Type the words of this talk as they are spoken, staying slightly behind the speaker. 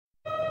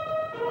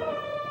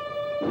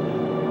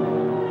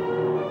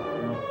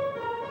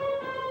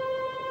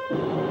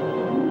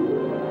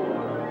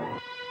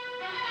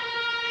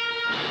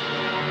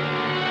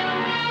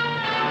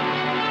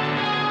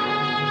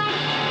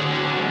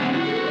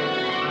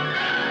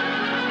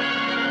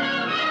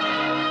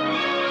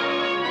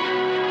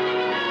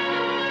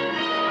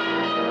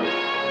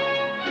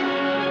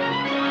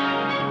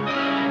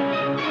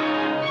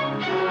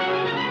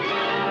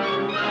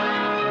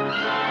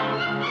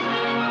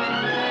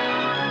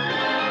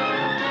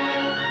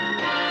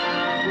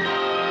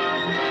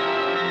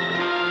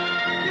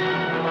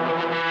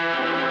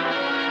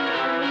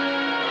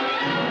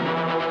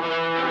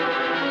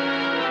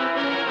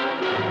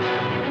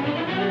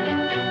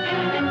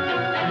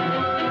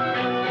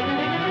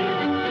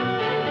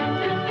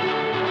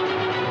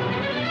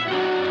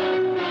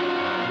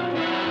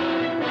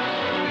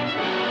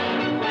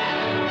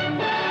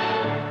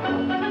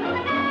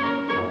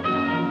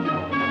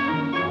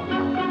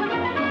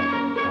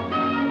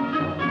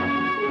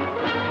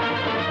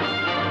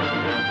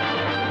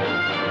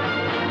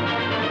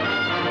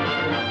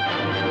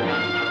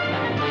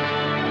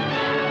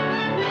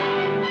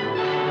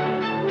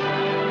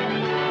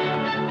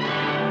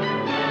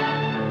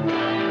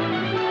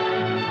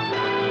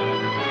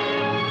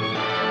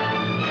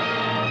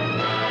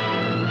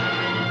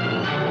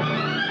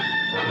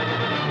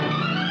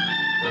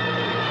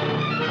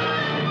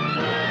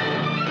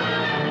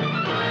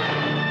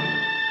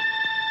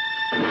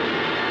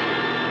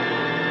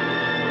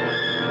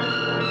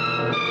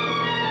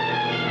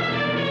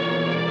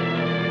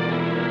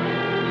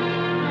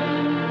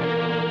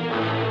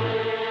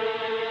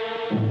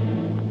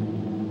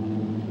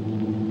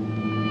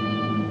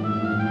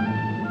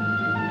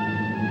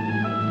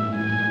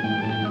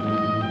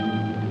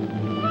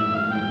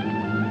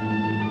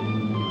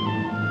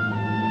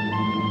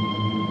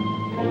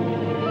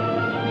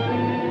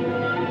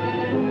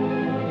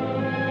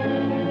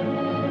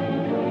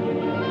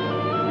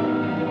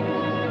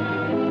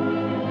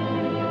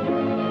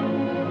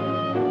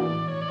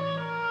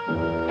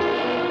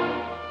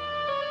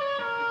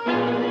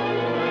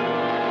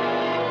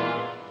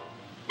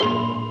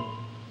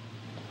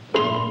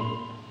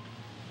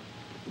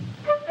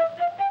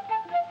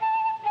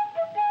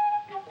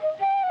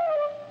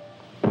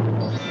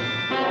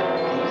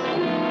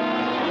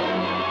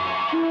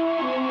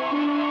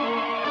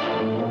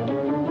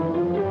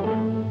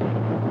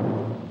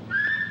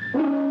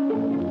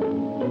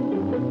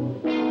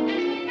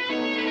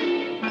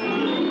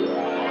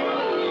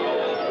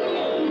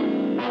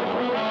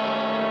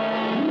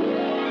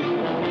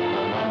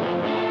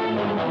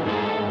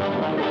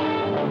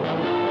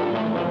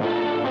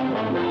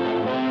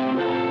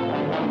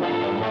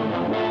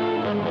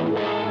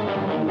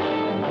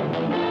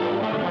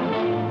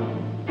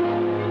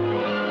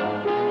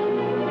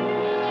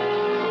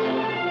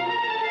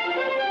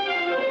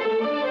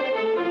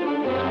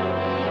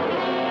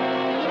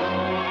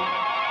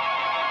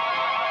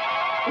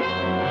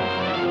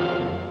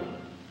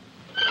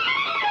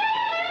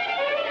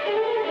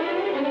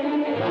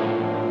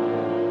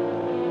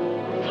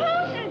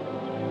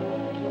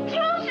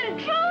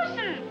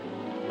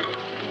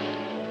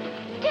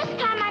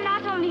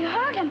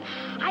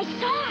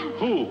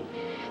Who?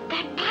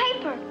 That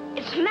piper.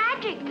 It's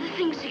magic, the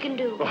things he can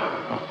do.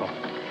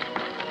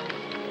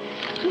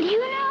 You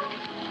know,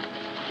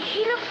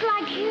 he looks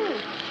like you.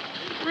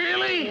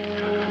 Really?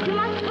 You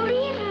must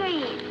believe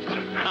me.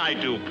 I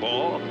do,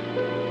 Paul.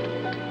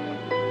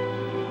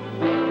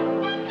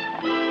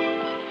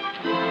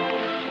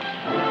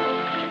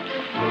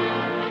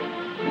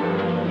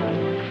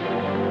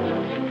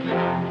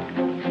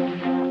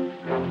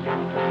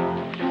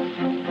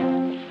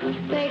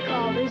 They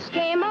call this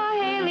game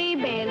a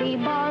Haley-Bailey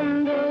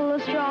bundle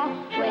of straw.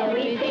 Well,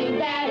 we think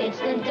that it's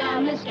the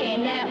dumbest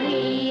game that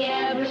we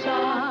ever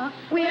saw.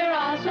 We're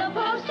all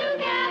supposed to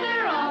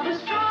gather all the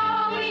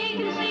straw we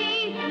can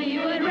see. We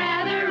would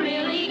rather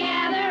really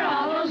gather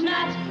all those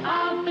nuts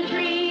off the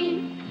tree.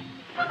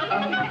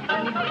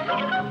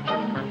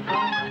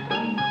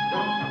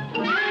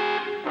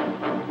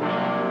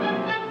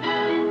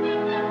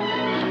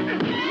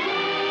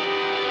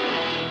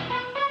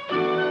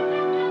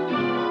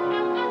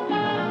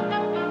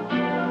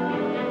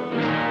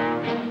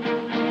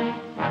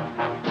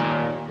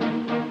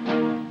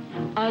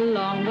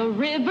 Along the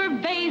river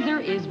Baser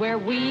is where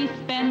we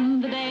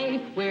spend the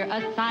day. We're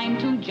assigned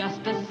to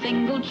just a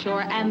single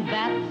chore, and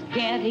that's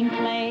getting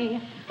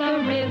clay. The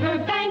river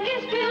bank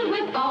is filled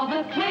with all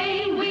the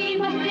clay we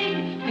must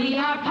dig. We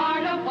are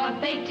part of what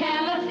they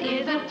tell us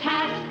is a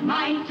task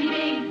mighty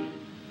big.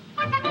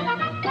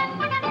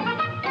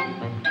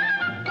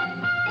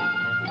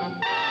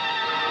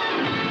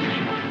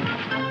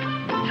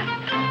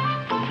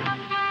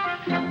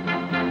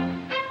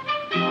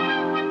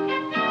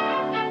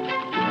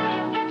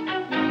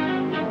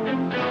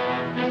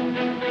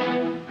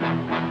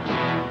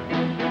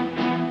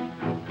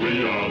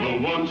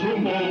 To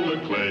mold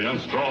the clay and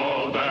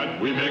straw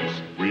that we mix.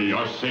 We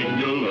are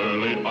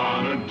singularly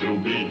honored to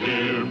be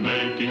here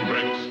making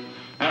bricks.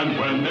 And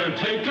when they're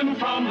taken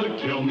from the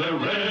kiln, they're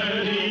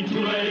ready to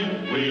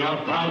lay. We are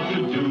proud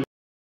to do.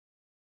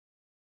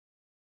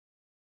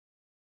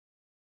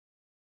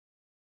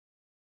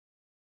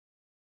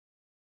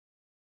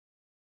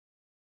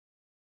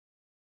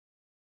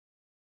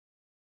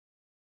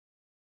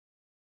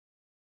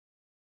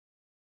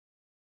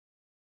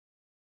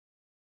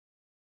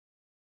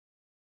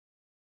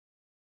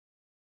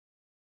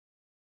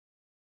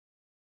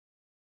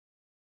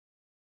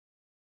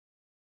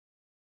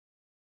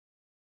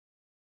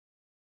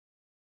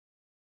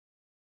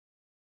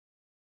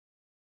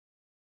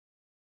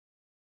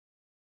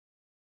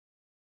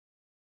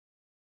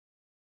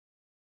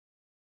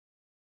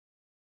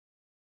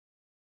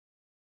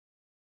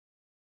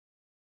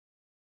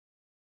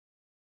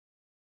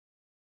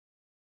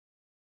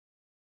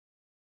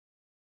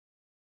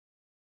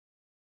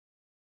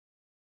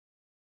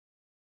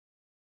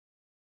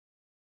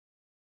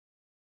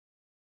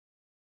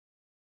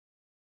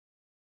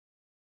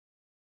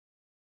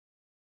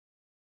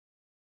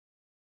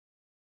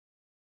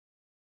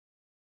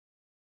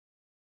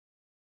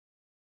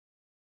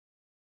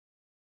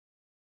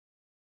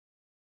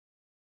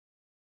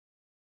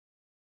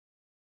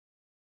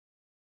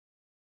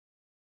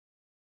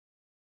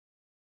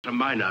 A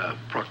minor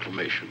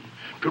proclamation.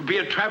 'Twould be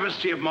a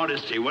travesty of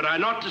modesty were I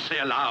not to say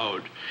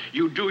aloud,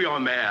 you do your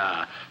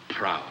mayor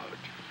proud.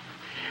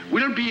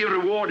 We'll be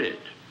rewarded.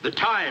 The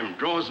time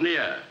draws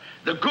near.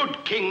 The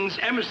good king's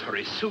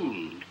emissary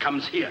soon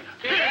comes here.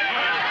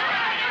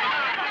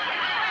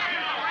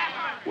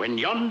 When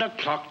yonder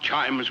clock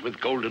chimes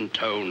with golden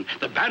tone,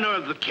 the banner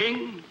of the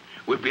king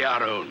will be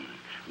our own.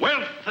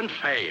 Wealth and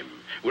fame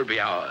will be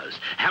ours.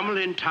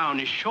 Hamelin town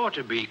is sure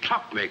to be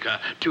clockmaker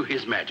to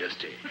his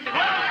majesty.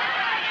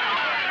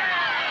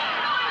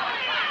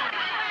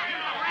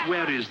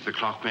 Where is the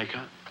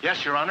clockmaker?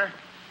 Yes, Your Honor.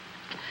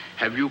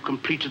 Have you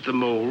completed the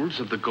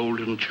molds of the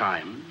golden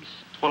chimes?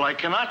 Well, I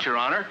cannot, Your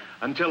Honor,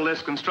 until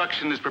this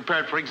construction is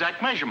prepared for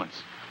exact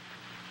measurements.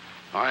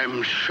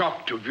 I'm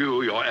shocked to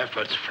view your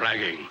efforts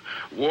flagging.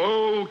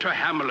 Woe to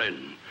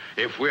Hamelin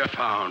if we're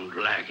found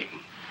lagging.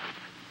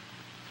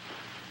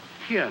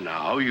 Here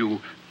now,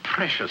 you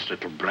precious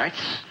little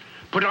brats.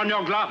 Put on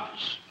your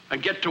gloves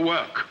and get to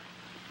work.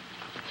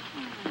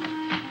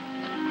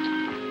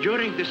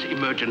 During this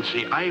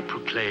emergency, I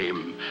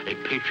proclaim a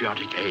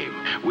patriotic aim.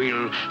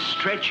 We'll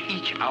stretch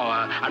each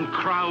hour and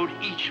crowd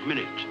each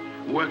minute.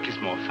 Work is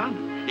more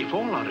fun if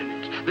all are in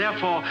it.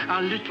 Therefore,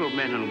 our little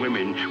men and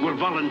women will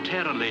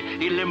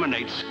voluntarily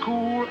eliminate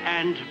school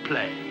and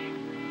play.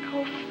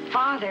 Oh,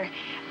 Father,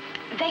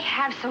 they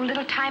have so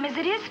little time as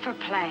it is for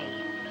play.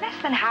 Less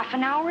than half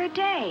an hour a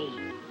day.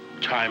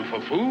 Time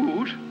for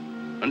food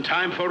and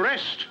time for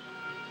rest.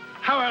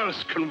 How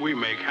else can we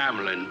make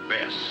Hamelin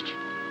best?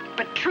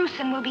 But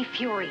Truson will be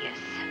furious.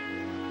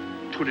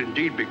 Twould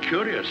indeed be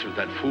curious if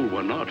that fool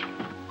were not.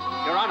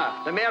 Your Honor,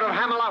 the Mayor of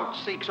Hamelin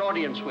seeks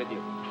audience with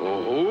you.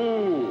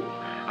 Oh,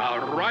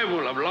 our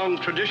rival of long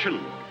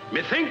tradition.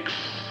 Methinks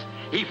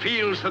he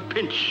feels the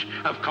pinch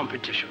of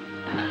competition.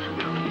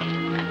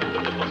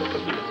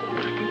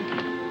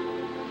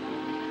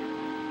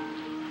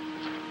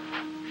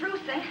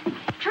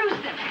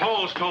 Truson,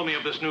 Paul's told me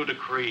of this new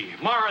decree.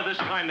 Mara, this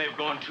time they've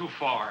gone too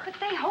far. But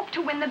they hope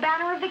to win the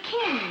banner of the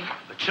king.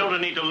 The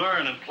children need to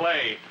learn and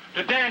play,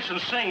 to dance and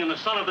sing in the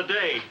sun of the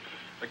day.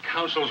 The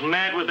council's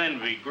mad with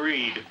envy,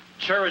 greed,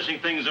 cherishing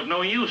things of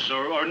no use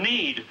or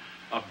need.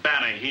 A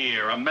banner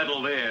here, a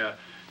medal there.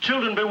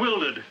 Children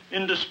bewildered,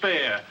 in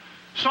despair.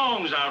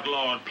 Songs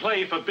outlawed,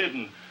 play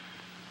forbidden.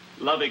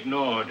 Love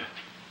ignored.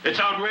 It's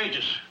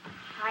outrageous.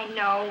 I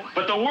know.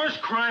 But the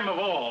worst crime of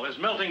all is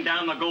melting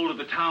down the gold of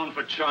the town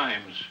for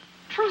chimes.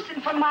 Truce,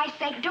 and for my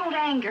sake, don't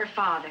anger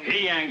Father.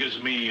 He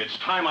angers me. It's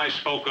time I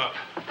spoke up.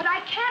 But I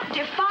can't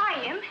defy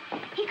him.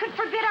 He could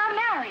forbid our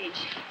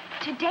marriage.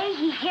 Today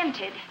he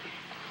hinted.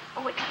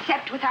 Oh,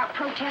 accept without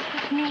protest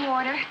this new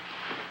order.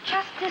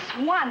 Just this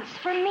once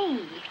for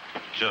me.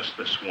 Just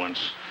this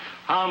once.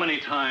 How many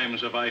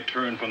times have I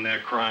turned from their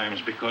crimes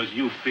because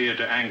you feared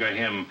to anger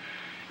him?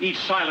 Each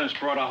silence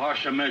brought a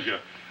harsher measure.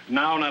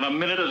 Now not a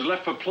minute is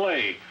left for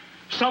play.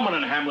 Someone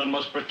in Hamelin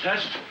must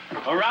protest.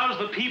 Arouse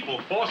the people.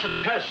 Force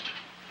a test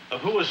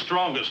of who is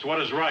strongest, what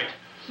is right.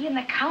 He and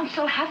the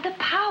council have the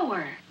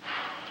power.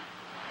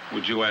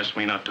 Would you ask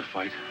me not to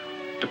fight?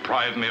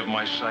 Deprive me of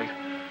my sight?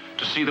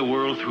 To see the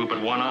world through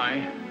but one eye?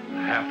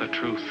 Half the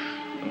truth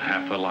and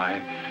half the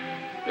lie.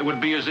 It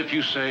would be as if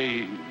you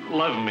say,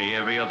 love me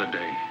every other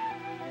day.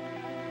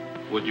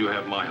 Would you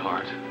have my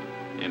heart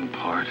in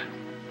part?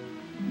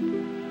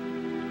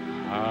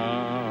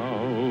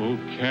 How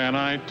can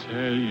I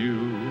tell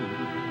you?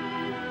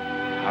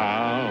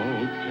 How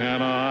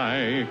can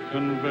I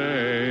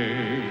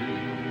convey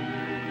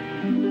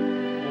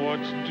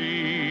what's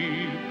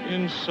deep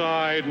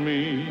inside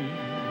me?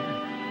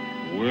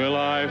 Will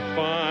I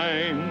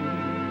find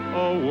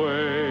a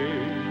way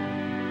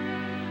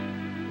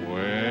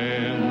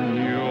when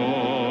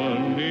you're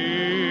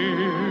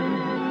near?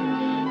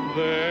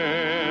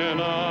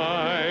 Then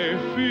I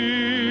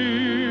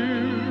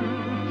feel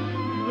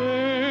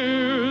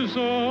there's a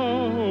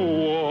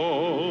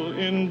wall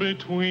in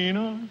between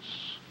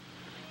us,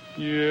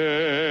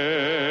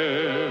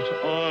 yet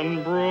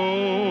unbroken.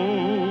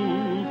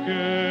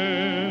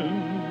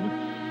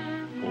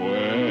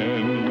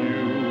 When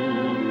you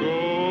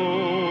go,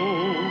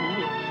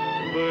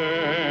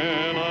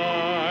 then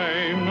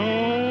I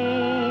know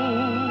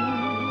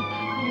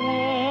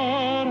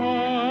what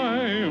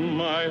I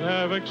might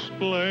have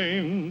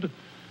explained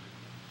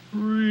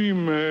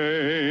remains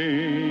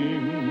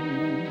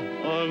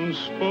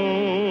unspoken.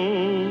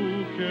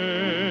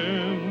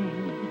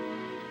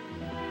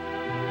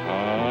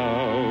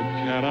 How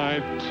can I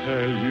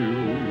tell you?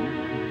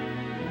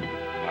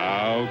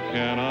 How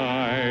can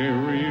I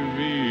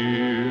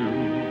reveal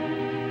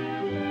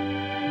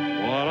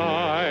what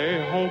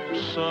I hope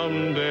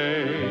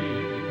someday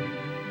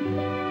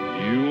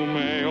you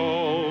may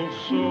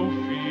also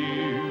feel?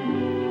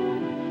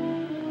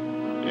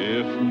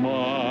 If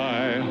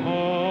my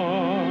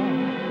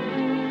heart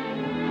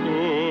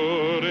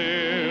could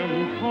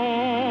impart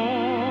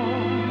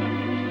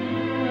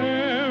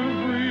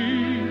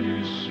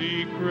every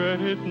secret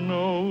it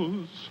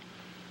knows,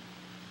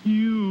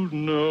 you'd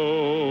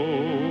know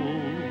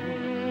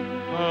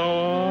how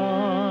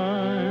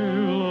I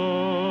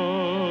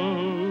love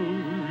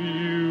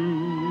you.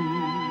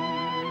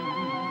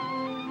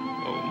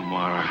 Oh,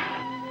 Mara,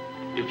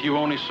 if you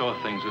only saw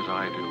things as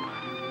I do,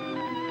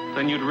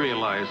 then you'd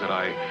realize that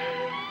I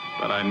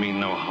mean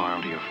no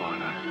harm to your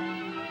father.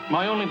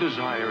 My only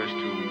desire is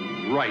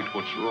to right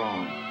what's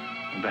wrong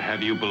and to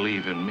have you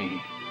believe in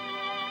me.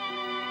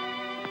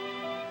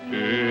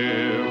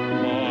 If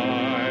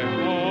my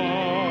heart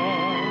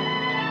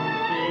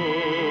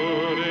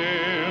could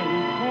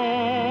impart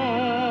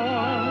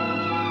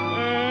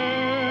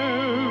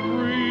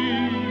every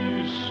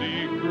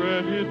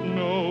secret it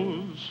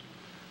knows,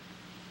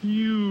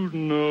 you'd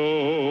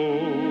know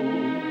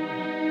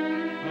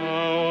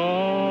how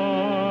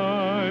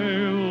I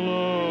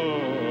love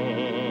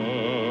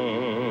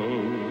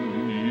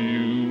you.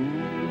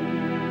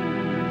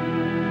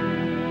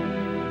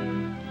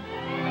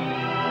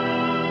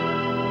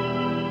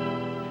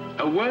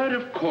 A word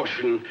of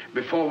caution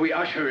before we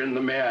usher in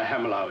the Mayor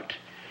Hamelin.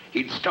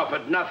 He'd stop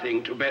at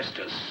nothing to best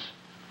us.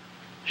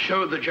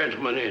 Show the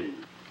gentleman in.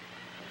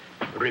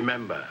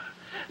 Remember,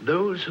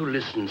 those who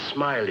listen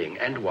smiling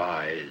and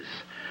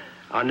wise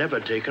are never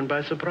taken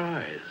by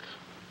surprise.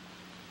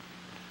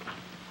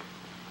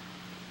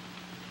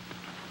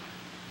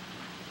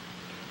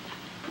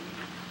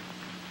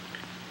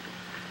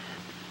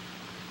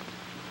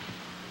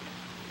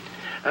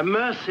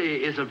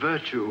 Mercy is a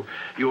virtue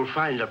you'll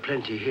find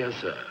aplenty here,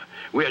 sir.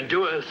 We're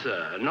doers,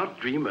 sir, not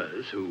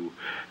dreamers who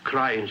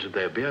cry into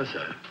their beer,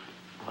 sir.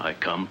 I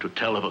come to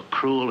tell of a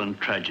cruel and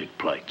tragic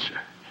plight, sir.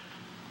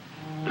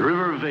 The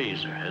river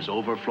Weser has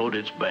overflowed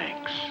its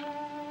banks.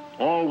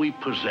 All we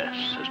possess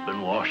has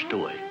been washed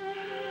away.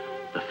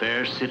 The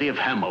fair city of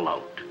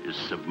Hamelin is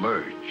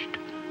submerged.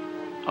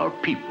 Our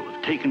people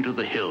have taken to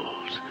the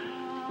hills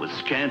with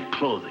scant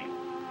clothing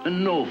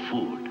and no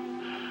food.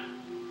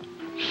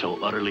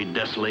 So utterly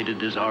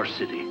desolated is our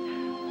city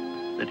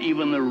that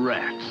even the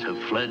rats have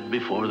fled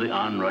before the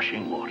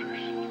onrushing waters.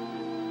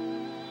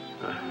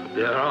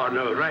 There are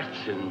no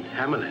rats in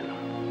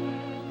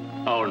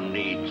Hamelin. Our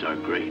needs are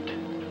great.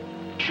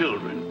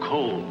 Children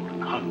cold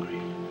and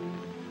hungry.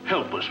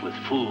 Help us with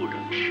food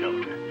and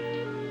shelter.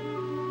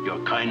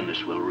 Your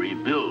kindness will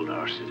rebuild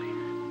our city.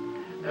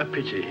 A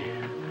pity.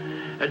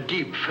 A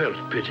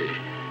deep-felt pity.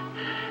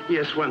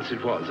 Yes, once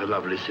it was a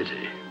lovely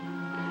city.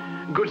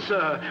 Good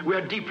sir, we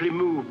are deeply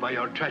moved by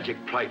your tragic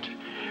plight.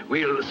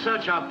 We'll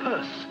search our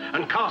purse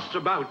and cast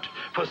about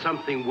for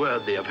something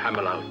worthy of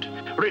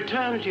Hamelin.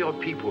 Return to your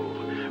people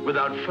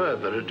without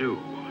further ado.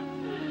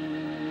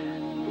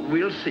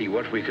 We'll see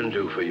what we can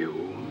do for you.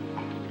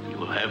 You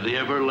will have the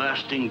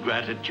everlasting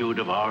gratitude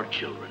of our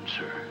children,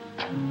 sir.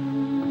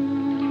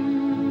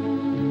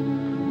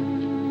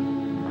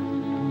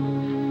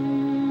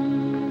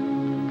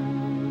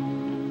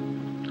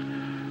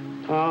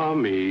 Ah,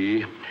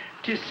 me.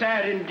 'Tis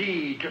sad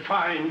indeed to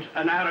find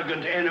an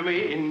arrogant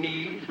enemy in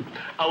need.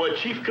 Our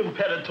chief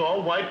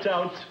competitor wiped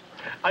out.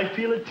 I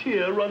feel a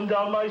tear run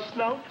down my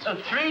snout.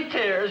 3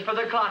 tears for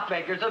the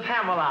clockmakers of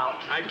Hamelin.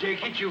 I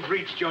take it you've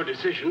reached your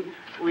decision.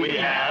 We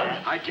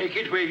have. I take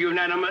it we're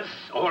unanimous,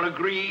 all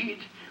agreed.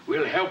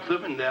 We'll help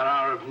them in their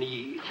hour of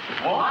need.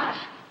 What?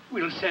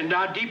 We'll send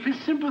our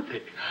deepest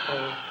sympathy.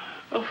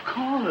 Of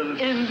course.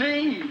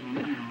 Indeed.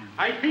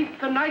 I think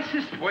the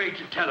nicest way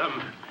to tell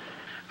them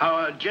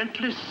our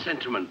gentlest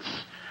sentiments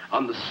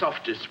on the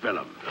softest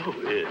vellum. Oh,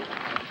 yes.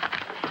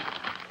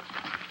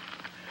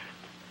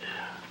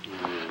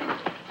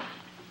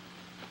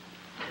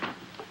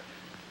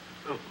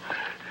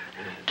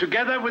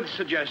 Together with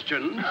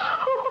suggestions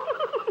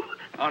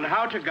on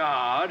how to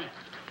guard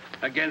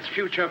against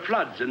future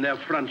floods in their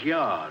front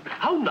yard.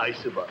 How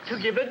nice of us. To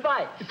give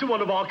advice. To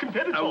one of our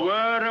competitors. A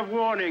word of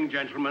warning,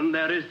 gentlemen.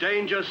 There is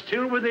danger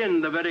still within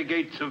the very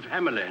gates of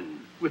Hamelin.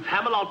 With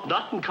Hamelin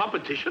not in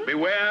competition?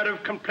 Beware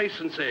of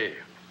complacency.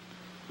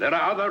 There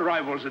are other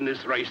rivals in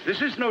this race.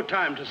 This is no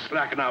time to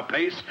slacken our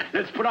pace.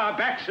 Let's put our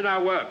backs in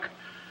our work.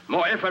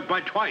 More effort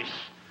by twice,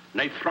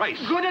 nay thrice.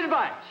 Good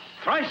advice.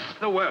 Thrice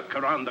the work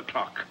around the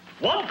clock.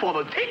 1 for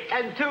the tick.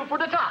 And 2 for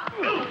the top.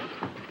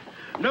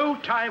 No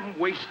time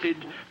wasted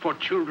for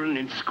children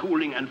in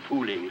schooling and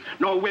fooling,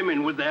 nor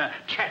women with their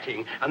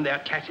chatting and their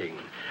tatting.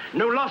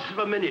 No loss of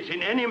a minute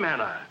in any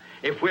manner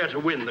if we're to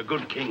win the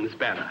good king's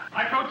banner.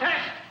 I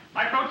protest!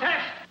 I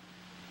protest!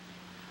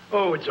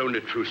 Oh, it's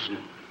only Truson.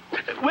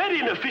 We're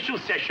in official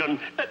session.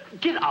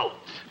 Get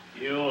out.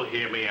 You'll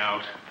hear me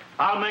out.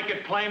 I'll make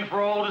it plain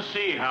for all to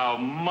see how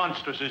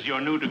monstrous is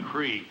your new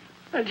decree.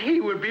 And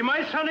he would be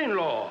my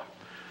son-in-law.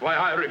 Why,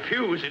 I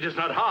refuse. It is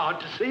not hard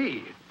to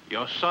see.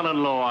 Your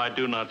son-in-law I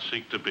do not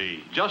seek to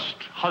be. Just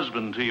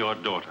husband to your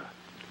daughter.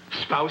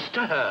 Spouse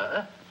to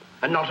her,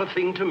 and not a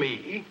thing to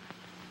me?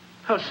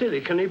 How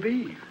silly can he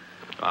be?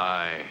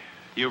 Aye.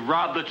 You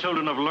rob the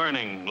children of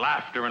learning,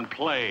 laughter, and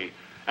play,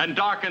 and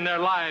darken their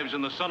lives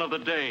in the sun of the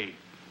day.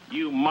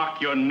 You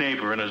mock your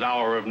neighbor in his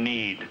hour of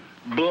need,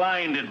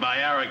 blinded by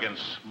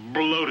arrogance,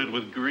 bloated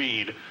with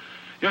greed.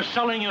 You're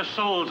selling your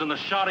souls in the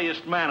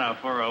shoddiest manner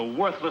for a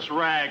worthless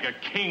rag a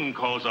king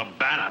calls a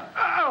banner.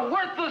 A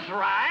worthless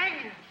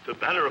rag? The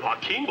banner of our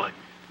king? Why,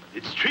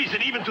 it's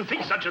treason even to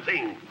think such a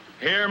thing.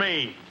 Hear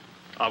me.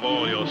 Of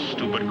all your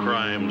stupid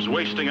crimes,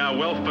 wasting our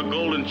wealth for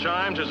golden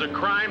chimes is a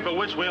crime for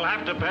which we'll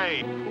have to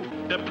pay.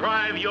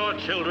 Deprive your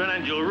children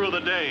and you'll rue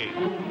the day.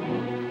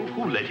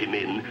 Who let him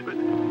in?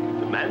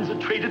 The man's a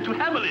traitor to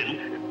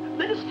Hamelin.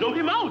 Let us throw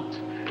him out.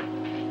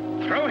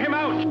 Throw him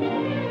out.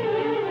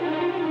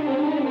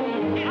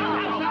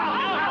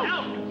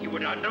 He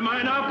would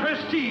undermine our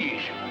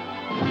prestige.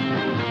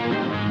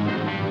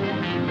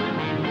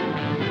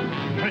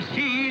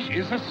 Prestige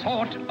is a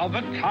sort of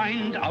a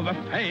kind of a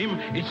fame.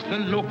 It's the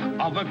look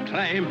of a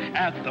claim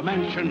at the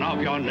mention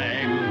of your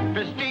name.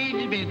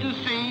 Prestige be to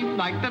seem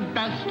like the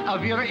best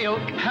of your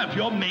ilk. Have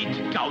your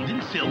mate gowned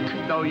in silk.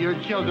 Though your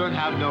children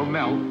have no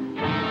milk.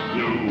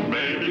 You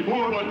may be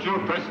poor, but your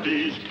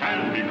prestige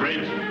can be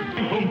great.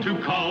 Whom to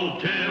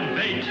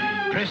cultivate.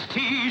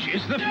 Prestige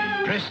is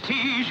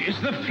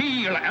the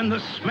feel and the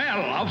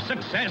smell of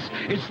success.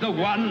 It's the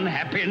one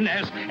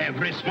happiness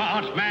every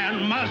smart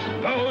man must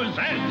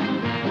possess.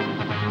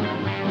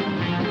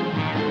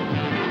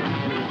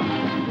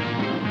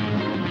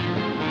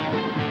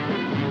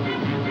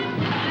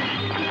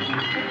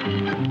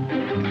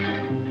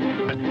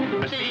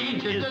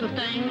 Prestige is the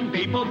thing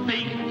people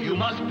think you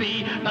must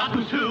be, not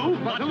who's who,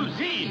 but who's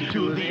he,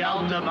 to the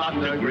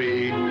ultimate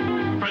degree.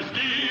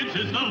 Prestige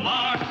is the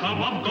large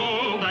sum of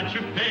gold that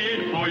you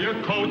paid for your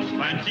coat's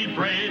fancy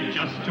braid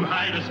just to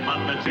hide a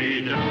spot that's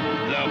made.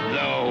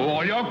 Though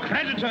all your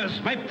creditors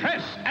may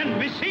press and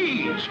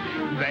besiege,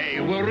 they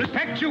will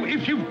respect you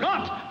if you've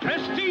got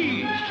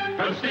prestige.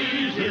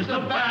 Prestige is the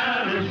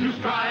batters you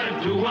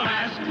strive to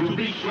amass, to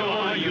be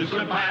sure you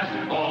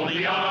surpass all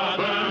the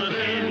others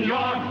in your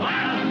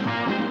class.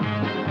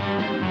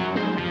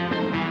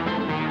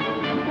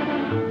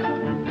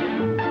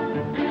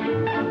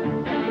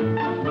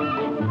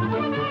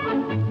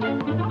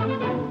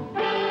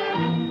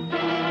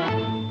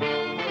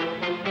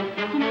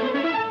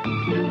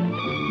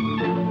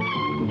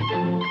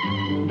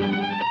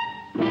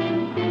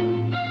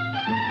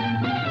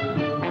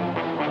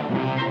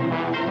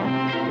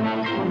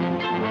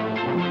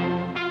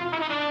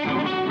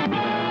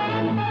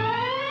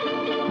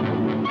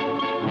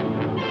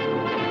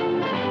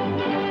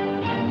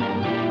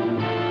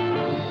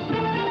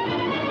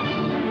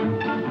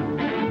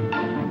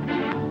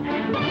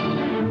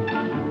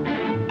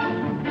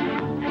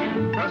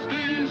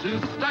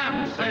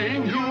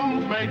 saying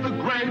you've made the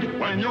grade.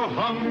 When you're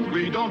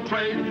hungry, don't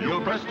trade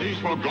your prestige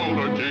for gold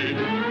or jade.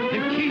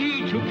 The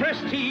key to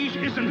prestige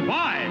isn't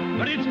why,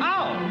 but it's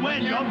how.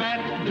 When you're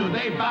met, do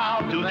they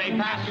bow? Do they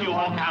pass you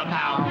or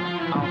kowtow?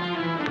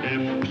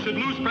 If you should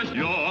lose prestige,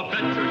 you're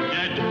better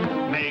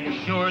dead. Make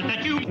sure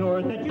that you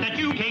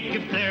cake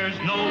if there's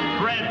no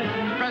bread.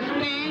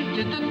 Prestige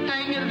is the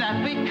thing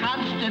that we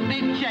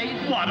constantly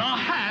chase. What our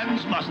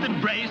hands must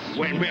embrace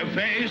when we're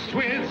faced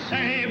with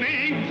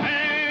saving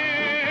faith.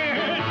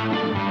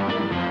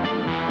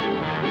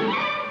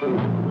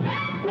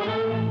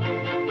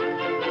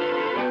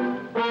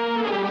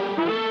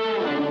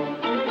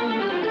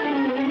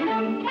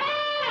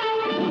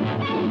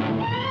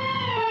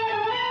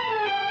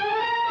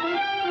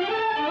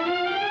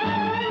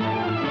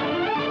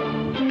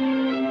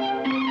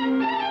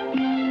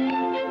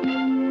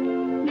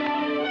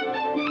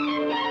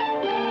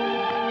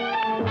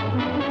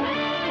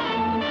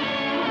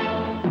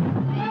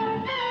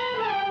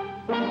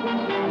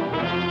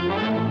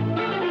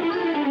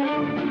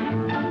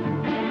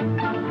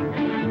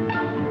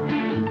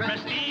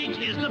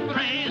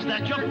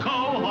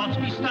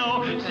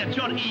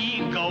 Your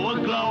ego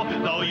aglow,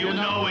 though you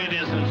know it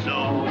isn't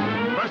so.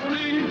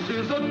 Prestige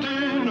is a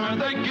dinner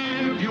they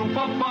give you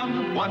for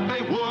fun, what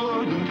they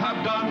wouldn't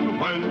have done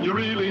when you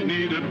really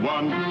needed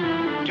one.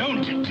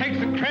 Don't take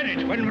the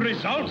credit when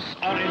results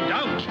are in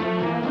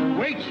doubt.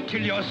 Wait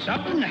till you're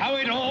certain how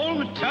it all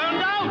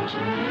turned out.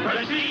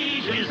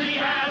 Prestige is the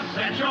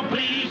asset you're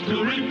pleased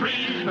to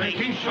reprise,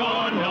 making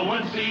sure no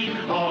one sees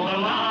all the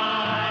liability.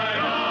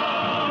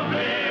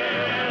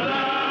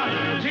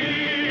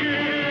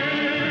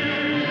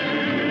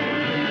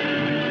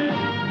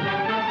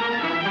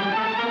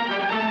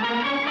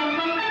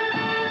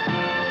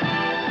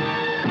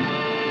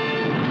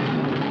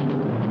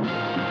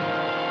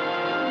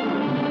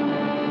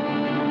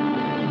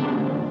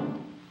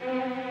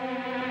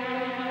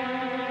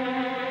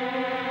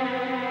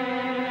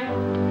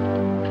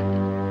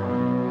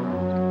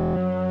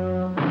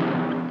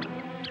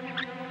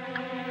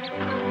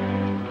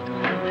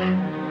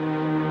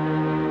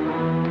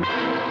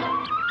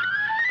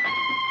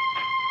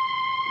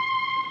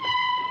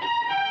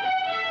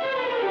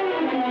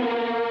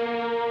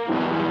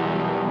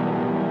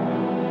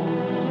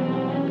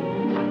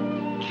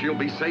 She'll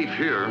be safe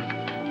here.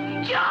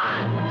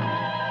 John!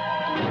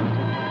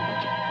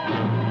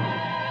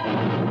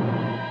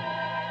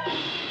 Do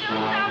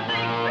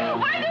something!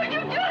 Why don't you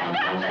do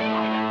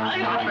something?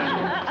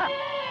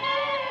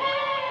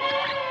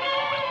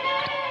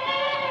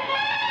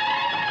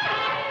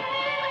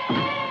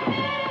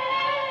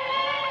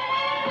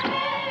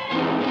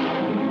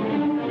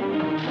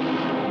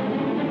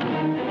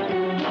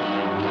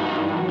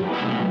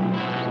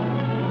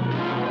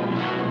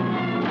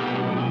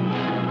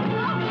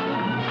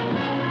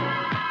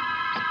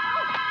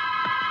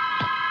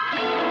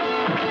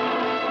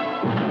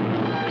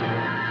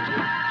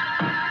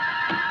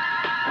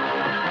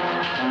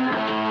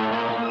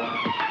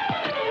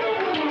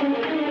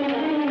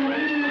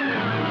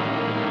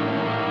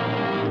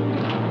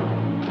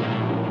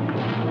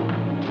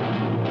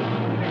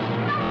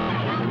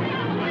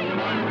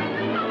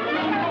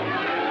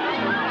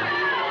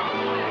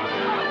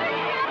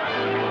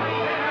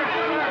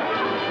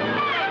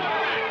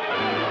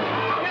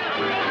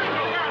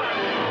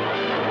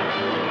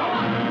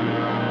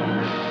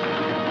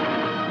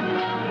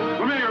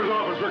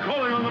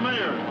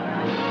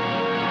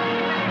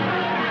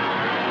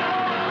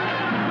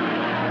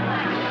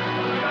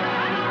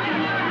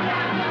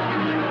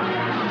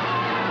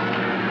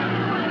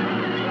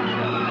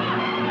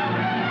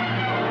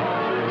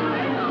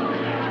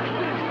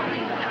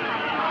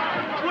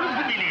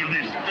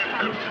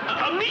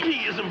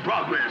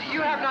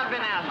 You have not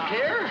been asked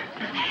here.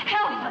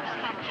 Help us.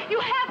 You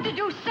have to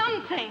do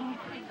something.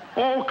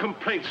 All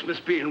complaints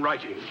must be in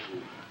writing.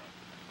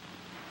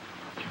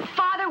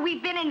 Father,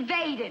 we've been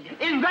invaded.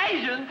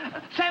 Invasion?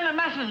 Send a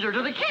messenger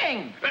to the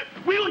king.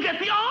 We'll get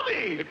the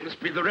army. It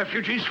must be the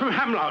refugees from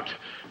Hamelin.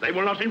 They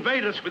will not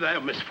invade us with their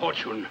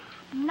misfortune.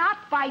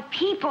 Not by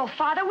people,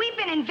 Father. We've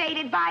been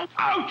invaded by...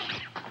 Out!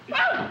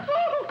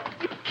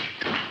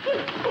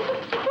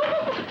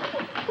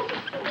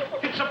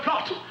 It's a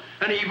plot.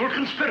 An evil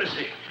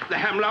conspiracy. The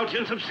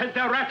Hamloutians have sent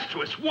their rats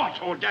to us.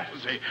 What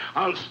audacity!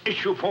 I'll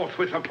issue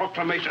forthwith a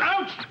proclamation.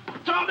 Out!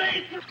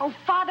 Tommy! Oh,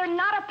 Father,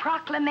 not a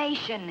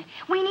proclamation.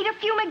 We need a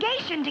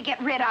fumigation to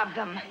get rid of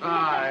them.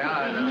 Aye,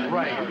 that's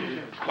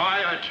right.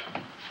 Quiet.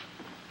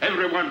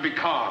 Everyone be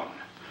calm.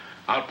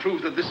 I'll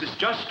prove that this is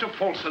just a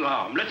false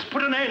alarm. Let's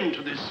put an end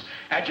to this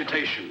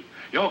agitation.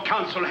 Your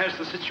council has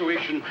the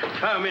situation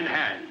firm in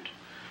hand.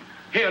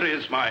 Here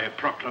is my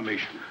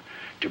proclamation,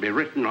 to be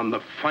written on the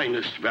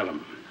finest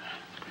vellum.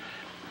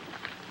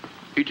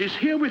 It is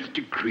herewith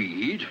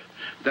decreed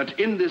that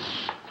in this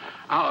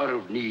hour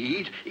of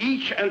need,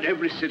 each and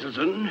every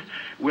citizen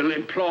will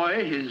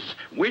employ his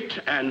wit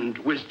and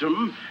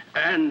wisdom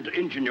and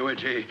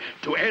ingenuity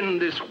to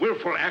end this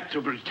willful act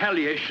of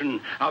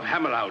retaliation of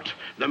Hamelin,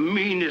 the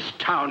meanest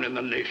town in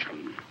the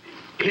nation.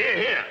 Here,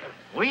 here.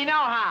 We know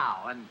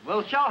how, and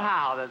we'll show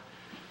how that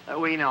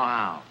We know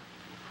how.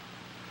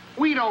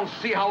 We don't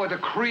see how a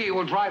decree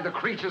will drive the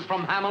creatures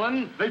from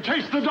Hamelin. They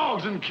chase the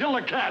dogs and kill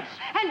the cats.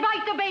 And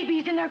bite the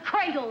babies in their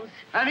cradles.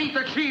 And eat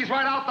the cheese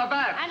right out the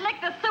bat. And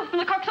lick the soup from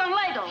the cook's own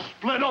ladle.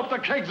 Split up the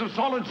kegs of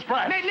solid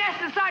sprats. Made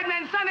nests inside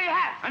men's Sunday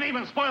hats. And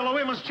even spoil the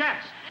women's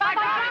chats.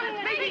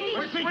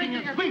 We're speaking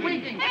and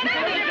speaking.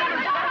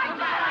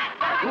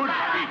 Good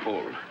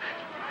people,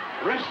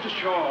 rest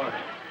assured,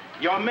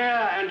 your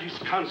mayor and his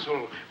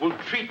council will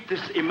treat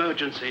this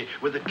emergency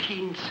with a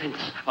keen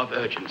sense of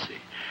urgency.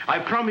 I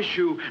promise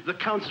you the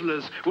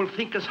councillors will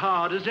think as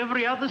hard as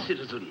every other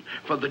citizen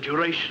for the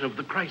duration of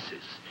the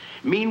crisis.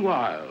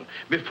 Meanwhile,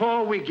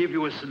 before we give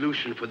you a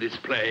solution for this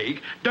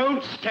plague,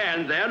 don't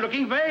stand there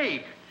looking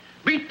vague.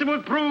 Beat them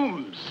with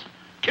brooms.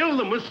 Kill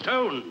them with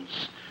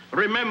stones.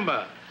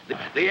 Remember,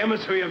 the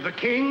emissary of the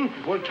king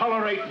will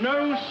tolerate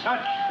no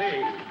such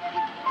thing.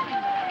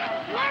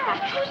 Lara,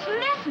 just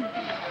listen.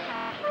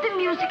 The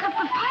music of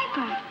the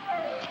piper.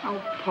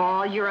 Oh,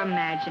 Paul, you're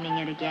imagining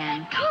it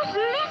again. Just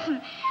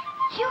listen.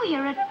 You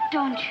hear it,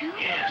 don't you?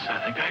 Yes, I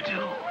think I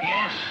do.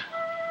 Yes.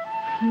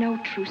 No,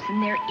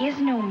 Truson, there is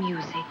no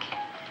music.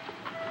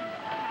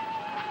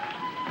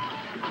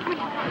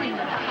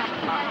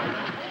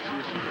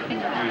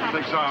 He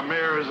thinks our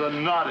mayor is a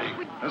noddy.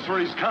 That's for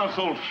his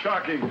council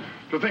shocking.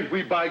 To think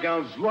we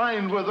bygowns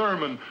lined with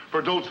ermine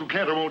for those who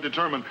can't or won't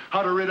determine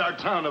how to rid our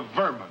town of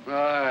vermin.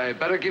 Aye,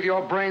 better give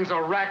your brains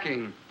a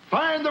racking.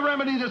 Find the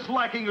remedy that's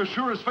lacking, or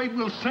sure as fate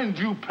will send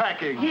you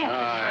packing. Yes.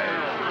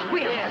 Aye.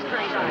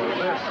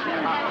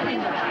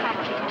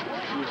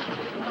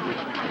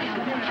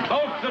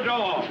 Bolt the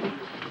door.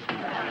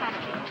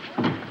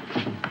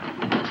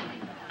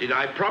 Did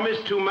I promise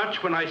too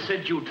much when I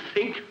said you'd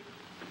think?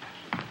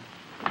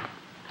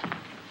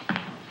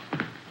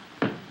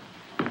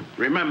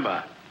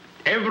 Remember,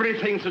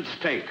 everything's at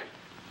stake.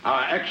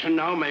 Our action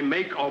now may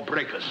make or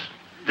break us.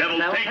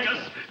 Devil take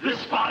us. This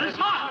spot is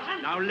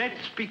hot. Now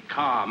let's be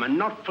calm and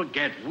not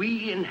forget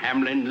we in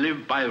Hamelin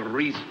live by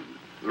reason,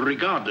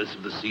 regardless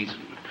of the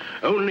season.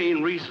 Only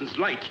in reason's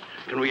light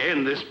can we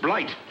end this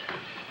blight.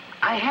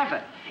 I have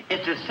it.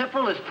 It's as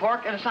simple as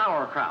pork and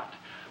sauerkraut.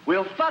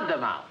 We'll flood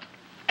them out.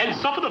 And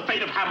suffer the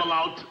fate of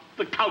Hamelin,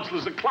 the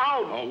councilors a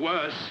clown. Or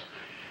worse,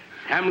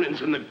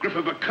 Hamelin's in the grip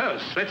of a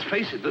curse. Let's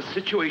face it, the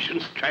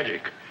situation's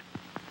tragic.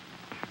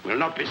 We'll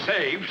not be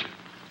saved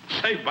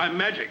by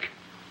magic.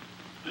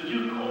 Did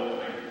you call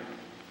me?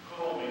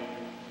 Call me.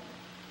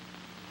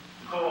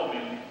 Call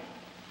me.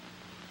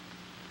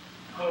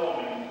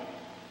 Call me.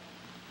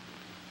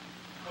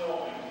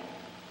 Call me.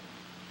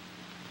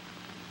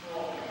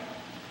 Call me.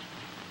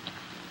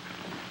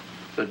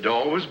 The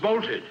door was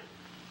bolted.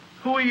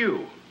 Who are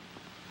you?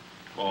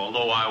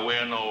 Although I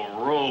wear no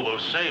robe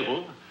of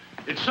sable,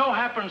 it so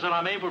happens that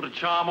I'm able to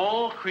charm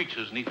all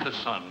creatures neath the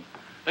sun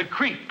that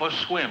creep or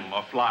swim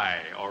or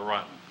fly or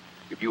run.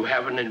 If you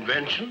have an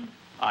invention?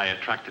 I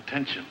attract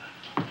attention,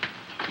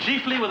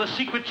 chiefly with a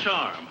secret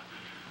charm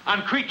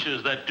on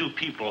creatures that do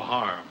people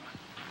harm.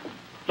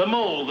 The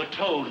mole, the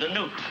toad, the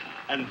newt,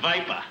 and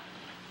viper.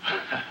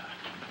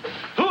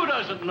 Who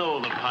doesn't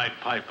know the Pied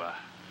Piper?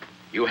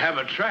 You have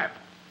a trap.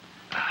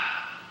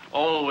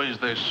 Always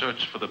they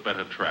search for the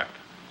better trap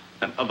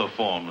and other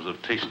forms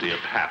of tastier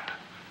pap,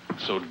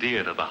 so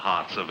dear to the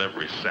hearts of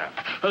every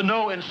sap.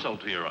 No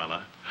insult to your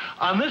honor.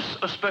 On this,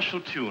 a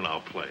special tune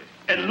I'll play.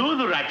 And lure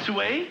the rats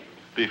away?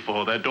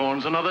 Before there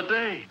dawns another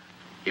day.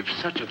 If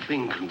such a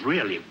thing can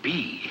really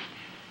be,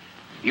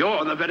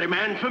 you're the very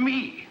man for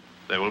me.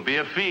 There will be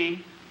a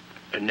fee.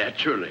 And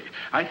naturally,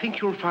 I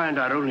think you'll find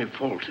our only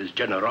fault is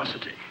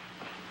generosity.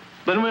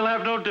 Then we'll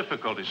have no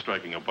difficulty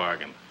striking a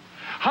bargain.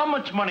 How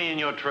much money in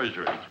your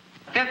treasury?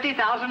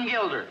 50,000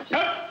 guilders.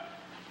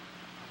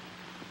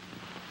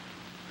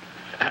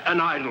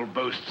 An idle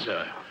boast,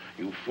 sir.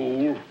 You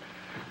fool.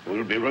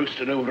 We'll be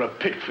roasted over a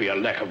pit for your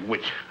lack of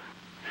wit.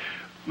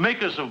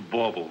 Makers of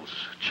baubles,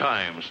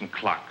 chimes, and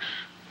clocks,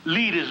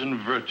 leaders in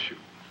virtue,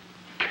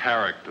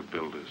 character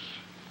builders.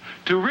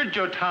 To rid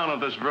your town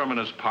of this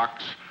verminous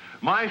pox,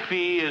 my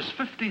fee is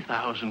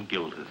 50,000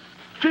 guilders.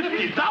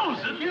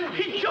 50,000?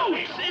 He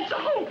jokes. It's a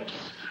hoax.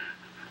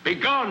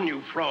 Begone,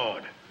 you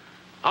fraud.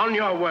 On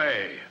your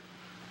way.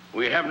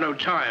 We have no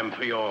time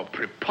for your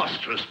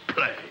preposterous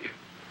play.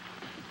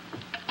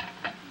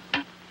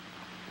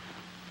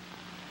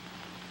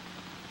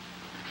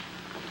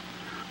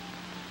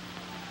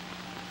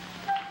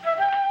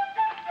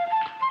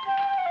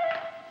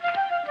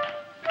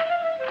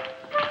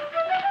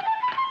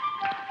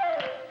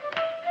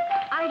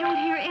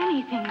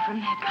 From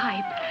that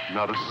pipe.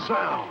 Not a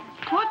sound.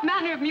 What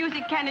manner of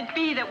music can it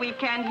be that we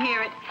can't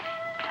hear it?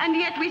 And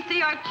yet we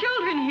see our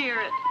children hear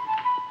it.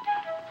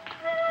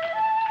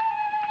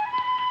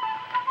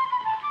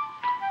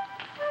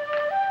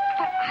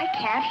 But I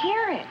can't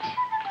hear it.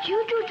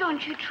 You do,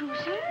 don't you,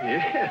 Truson?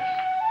 Yes.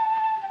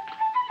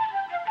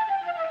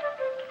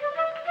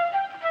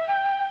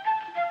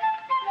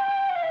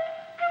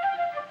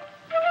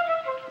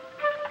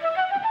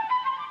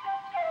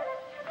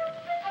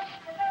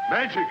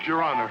 Magic,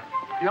 Your Honor.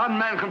 The young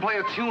man can play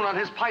a tune on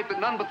his pipe that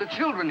none but the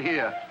children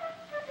hear.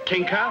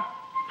 Tinker,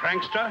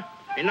 prankster,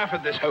 enough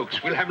of this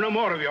hoax. We'll have no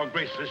more of your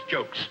graceless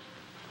jokes.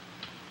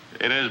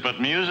 It is but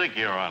music,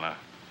 Your Honor.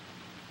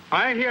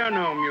 I hear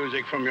no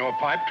music from your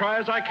pipe. Try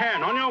as I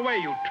can. On your way,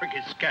 you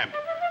tricky scamp.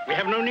 We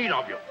have no need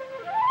of you.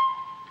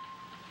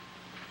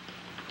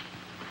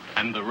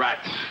 And the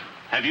rats.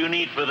 Have you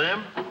need for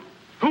them?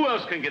 Who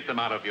else can get them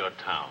out of your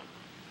town?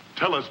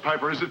 Tell us,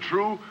 Piper, is it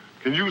true?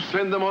 Can you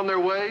send them on their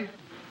way?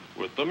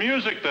 With the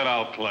music that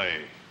I'll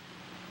play.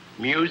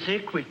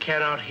 Music we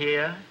cannot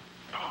hear?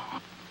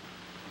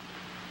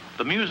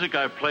 The music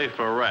I play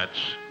for rats,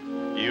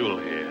 you'll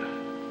hear.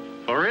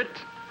 For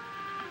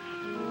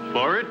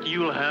it,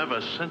 you'll have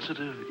a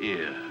sensitive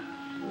ear.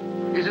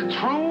 Is it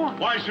true?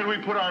 Why should we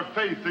put our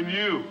faith in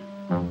you?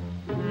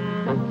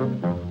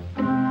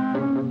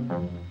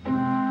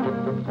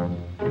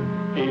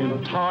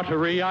 In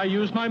Tartary, I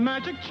use my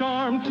magic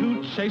charm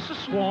to chase a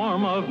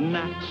swarm of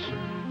gnats.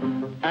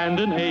 And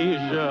in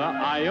Asia,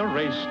 I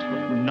erased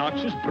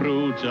noxious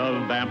broods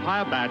of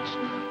vampire bats.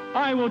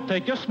 I will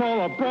take your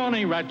small or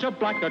brawny rat, your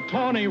black or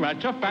tawny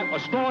rat, your fat or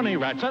scrawny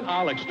rats, and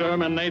I'll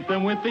exterminate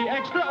them with the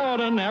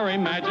extraordinary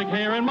magic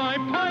here in my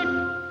pipe.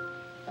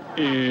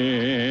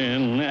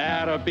 In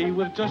Araby,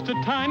 with just a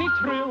tiny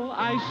thrill,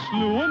 I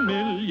slew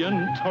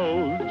 1,000,000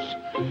 toads.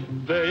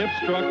 They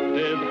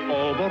obstructed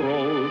all the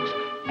roads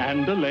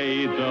and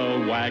delayed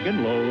the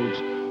wagon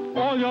loads.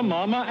 All your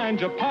mama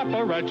and your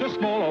papa rats, your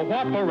small or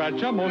whopper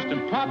rats, your most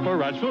improper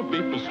rats will be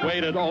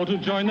persuaded all to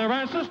join their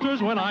ancestors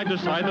when I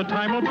decide the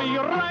time will be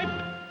ripe.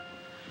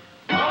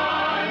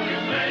 What you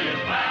say is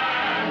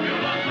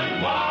fabulous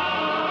and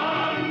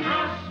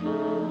wondrous.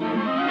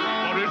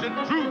 Or is it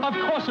true? Of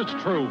course it's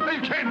true.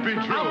 It can't be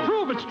true. I'll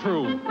prove it's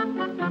true. Then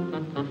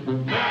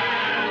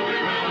we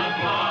will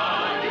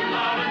applaud you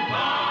loud and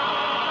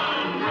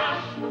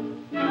thunderous.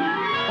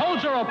 Hold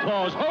your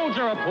applause, hold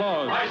your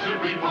applause. Why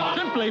should we pause?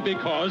 Simply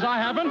because I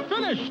haven't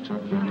finished.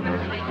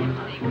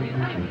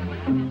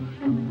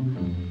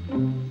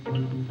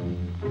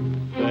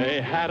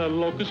 They had a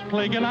locust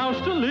plague in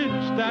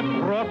Austerlitz that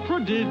brought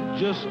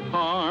prodigious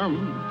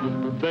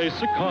harm. They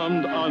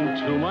succumbed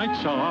unto my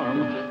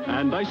charm,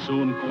 and I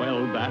soon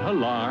quelled that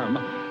alarm.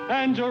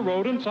 And your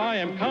rodents, I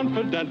am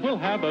confident, will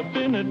have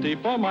affinity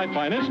for my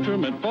fine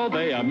instrument, for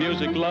they are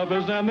music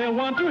lovers, and they'll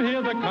want to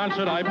hear the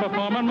concert I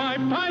perform on my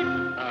pipe.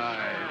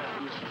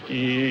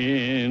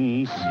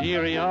 In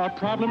Syria, a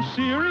problem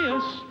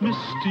serious,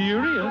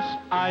 mysterious,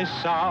 I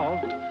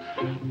solved.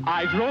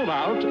 I drove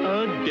out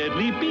a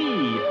deadly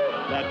bee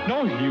that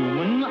no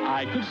human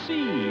I could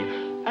see.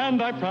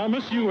 And I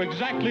promise you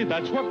exactly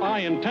that's what I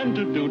intend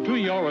to do to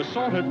your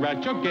assorted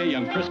rats, your gay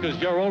young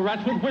friskers, your old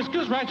rats with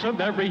whiskers, rats of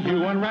every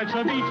hue and rats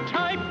of each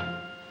type.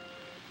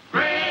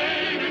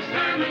 Great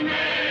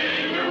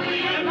exterminator,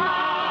 we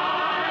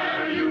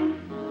admire you.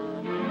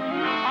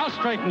 I'll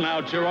straighten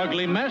out your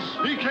ugly mess.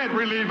 He can't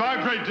relieve our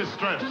great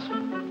distress.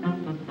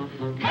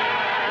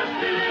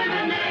 Pest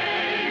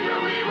eliminator,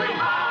 we will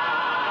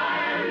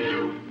hire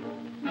you.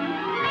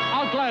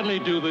 I'll gladly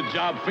do the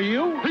job for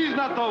you. He's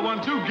not the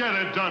one to get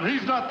it done.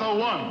 He's not the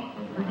one.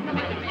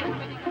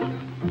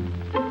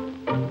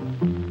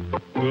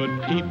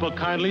 Good people,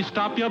 kindly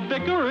stop your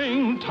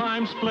bickering.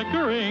 Time's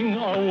flickering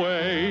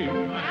away.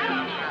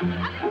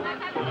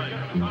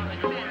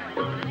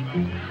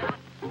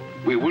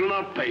 We will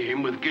not pay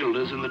him with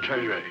guilders in the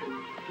treasury.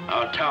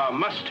 Our tower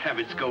must have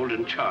its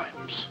golden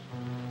chimes.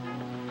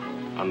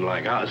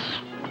 Unlike us,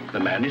 the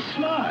man is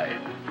sly,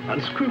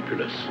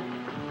 unscrupulous.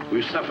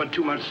 We've suffered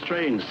too much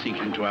strain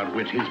seeking to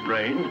outwit his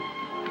brain.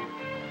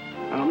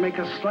 I'll make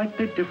a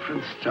slightly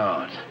different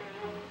start.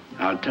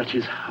 I'll touch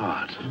his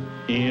heart.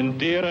 In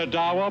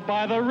Diradawa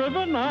by the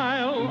river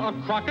Nile, a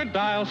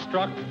crocodile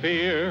struck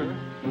fear.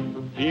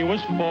 He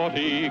was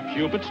 40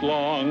 cubits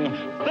long.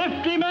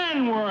 50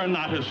 men were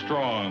not as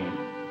strong.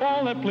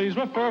 All that pleased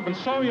were fervent,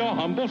 so your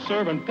humble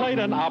servant played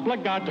an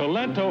obligato,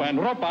 lento, and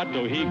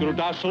rubato. He grew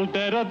docile,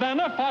 deader than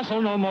a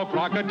fossil, no more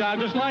crocodile,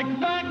 just like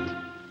that.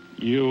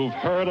 You've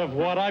heard of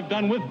what I've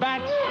done with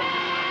bats,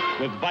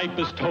 with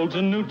vipers, toads,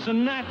 and newts,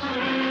 and gnats.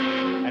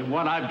 And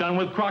what I've done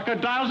with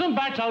crocodiles and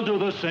bats, I'll do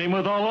the same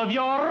with all of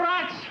your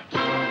rats.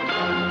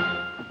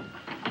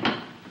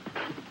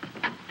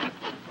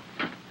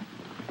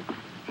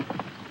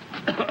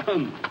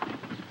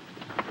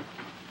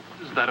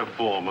 Is that a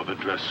form of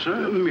address,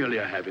 sir? Merely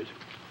a habit.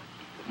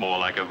 More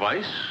like a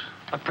vice?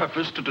 A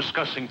preface to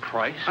discussing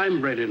price?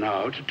 I'm ready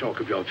now to talk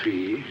of your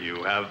fee.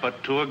 You have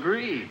but to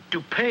agree.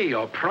 To pay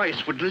your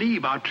price would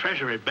leave our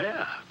treasury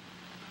bare.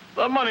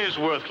 The money's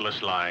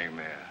worthless lying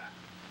there.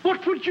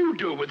 What would you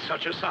do with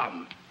such a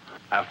sum?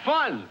 Have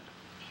fun.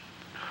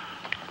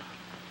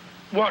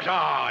 What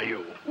are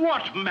you?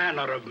 What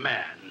manner of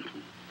man?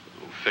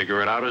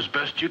 Figure it out as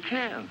best you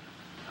can.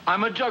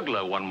 I'm a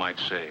juggler, one might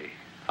say.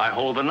 I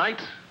hold the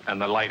night and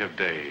the light of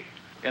day.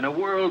 In a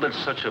world that's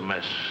such a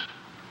mess,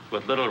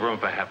 with little room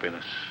for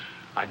happiness,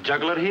 I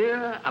juggle it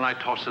here and I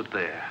toss it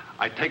there.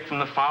 I take from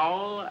the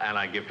foul and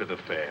I give to the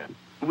fair.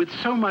 With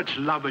so much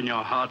love in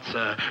your heart,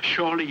 sir,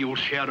 surely you'll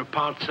share a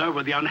part, sir,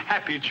 with the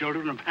unhappy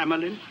children of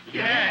Hamelin?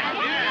 Yes,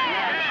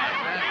 yes.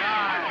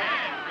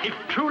 If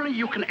truly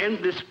you can end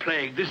this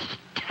plague, this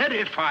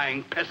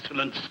terrifying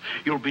pestilence,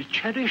 you'll be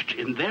cherished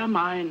in their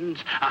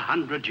minds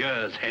 100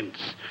 years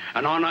hence.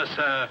 An honor,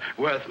 sir,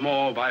 worth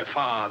more by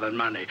far than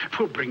money.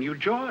 'Twill bring you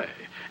joy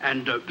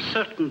and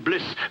certain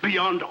bliss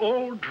beyond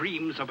all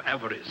dreams of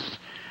avarice.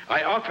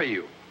 I offer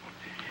you,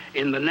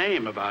 in the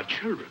name of our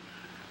children,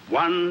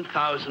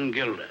 1,000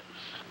 guilders.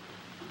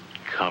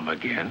 Come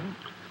again?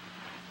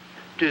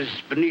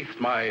 'Tis beneath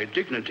my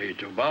dignity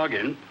to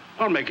bargain.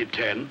 I'll make it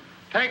 10.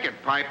 Take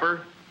it,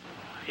 Piper.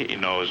 He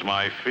knows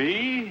my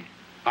fee.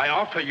 I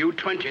offer you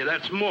 20.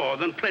 That's more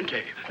than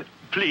plenty.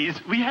 Please,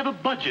 we have a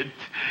budget.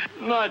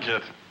 Nudge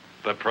it.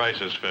 The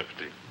price is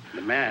 50.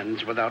 The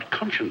man's without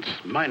conscience,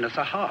 minus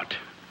a heart.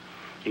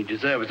 He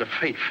deserves a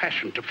fate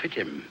fashioned to fit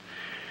him.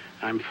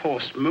 I'm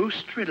forced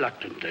most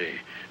reluctantly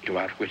to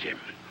outwit him.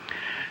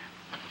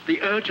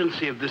 The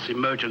urgency of this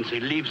emergency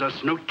leaves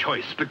us no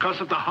choice.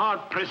 Because of the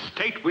hard-pressed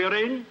state we're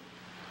in,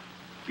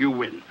 you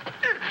win.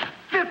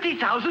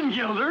 50,000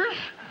 guilders?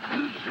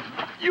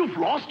 You've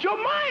lost your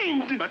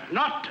mind. But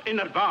not in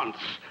advance.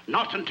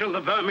 Not until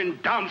the vermin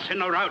dance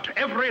in or out.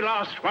 Every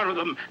last one of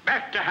them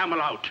back to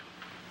Hamelin.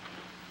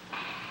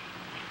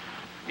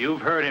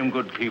 You've heard him,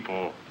 good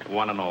people,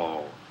 one and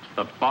all.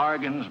 The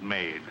bargain's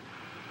made.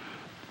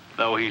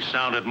 Though he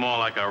sounded more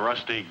like a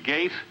rusty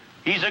gate,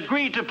 he's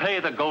agreed to pay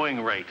the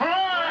going rate.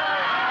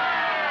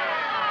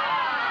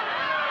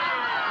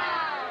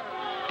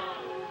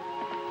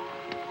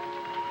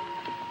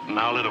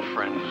 Now, little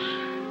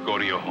friends, go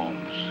to your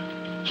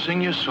homes.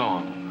 Sing your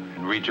song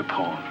and read your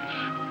poems.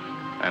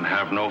 And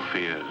have no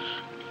fears.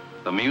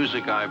 The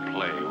music I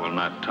play will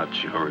not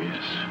touch your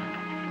ears.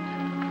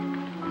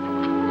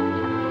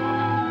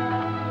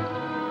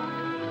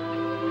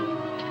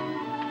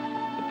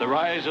 At the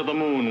rise of the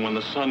moon, when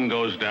the sun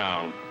goes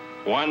down,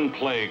 one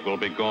plague will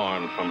be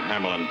gone from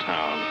Hamelin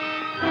town.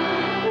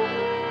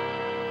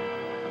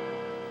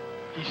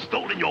 He's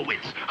stolen your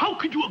wits. How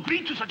could you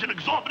agree to such an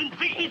exorbitant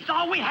fee? It's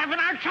all we have in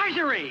our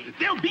treasury.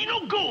 There'll be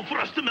no gold for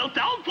us to melt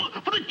down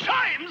for the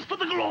chimes, for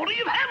the glory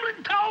of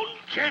Hamelin town.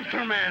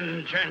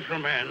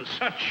 Gentlemen,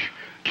 such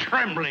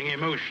trembling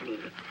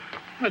emotion.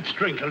 Let's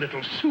drink a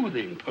little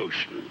soothing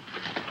potion.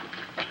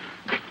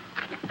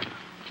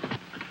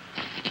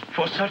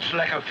 For such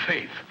lack of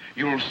faith,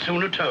 you'll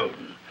soon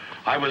atone.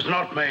 I was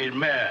not made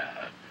mayor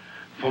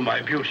for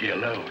my beauty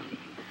alone.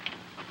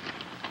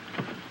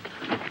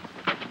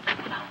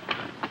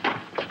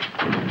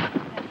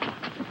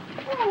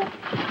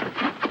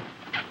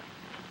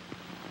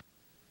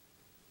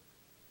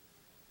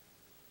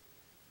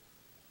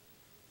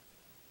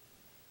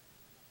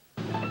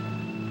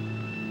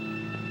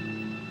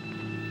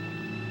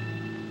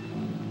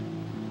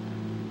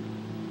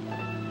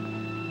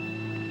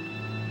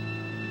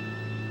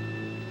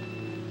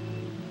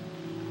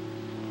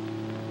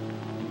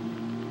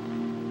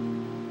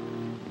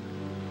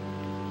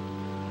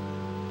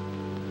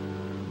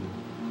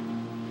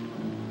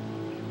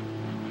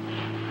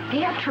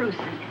 Dear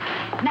Truson,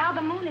 now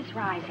the moon is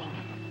rising.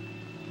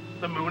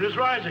 The moon is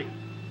rising.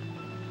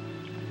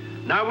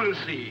 Now we'll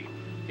see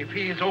if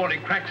he is all he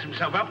cracks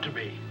himself up to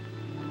be.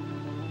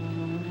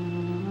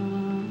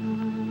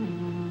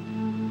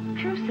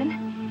 Truson,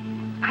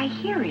 I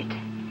hear it.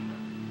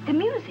 The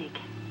music.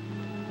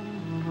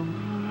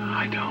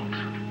 I don't.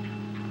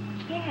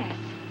 Yes.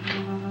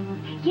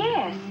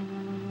 Yes.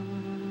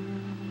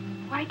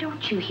 Why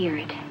don't you hear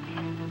it?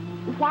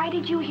 Why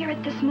did you hear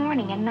it this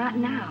morning and not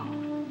now?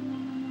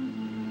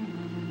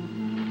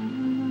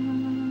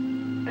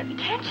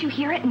 Can't you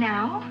hear it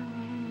now?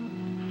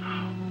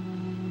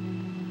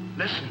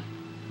 Listen.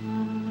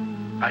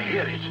 I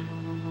hear it.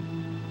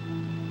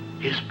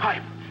 His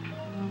pipe.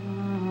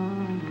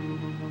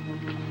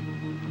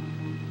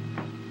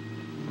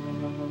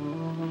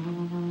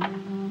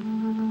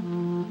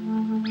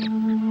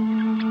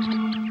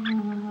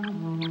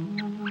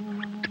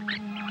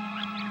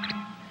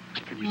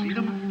 Can you see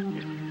them?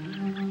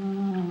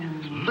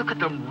 Look at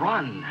them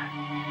run.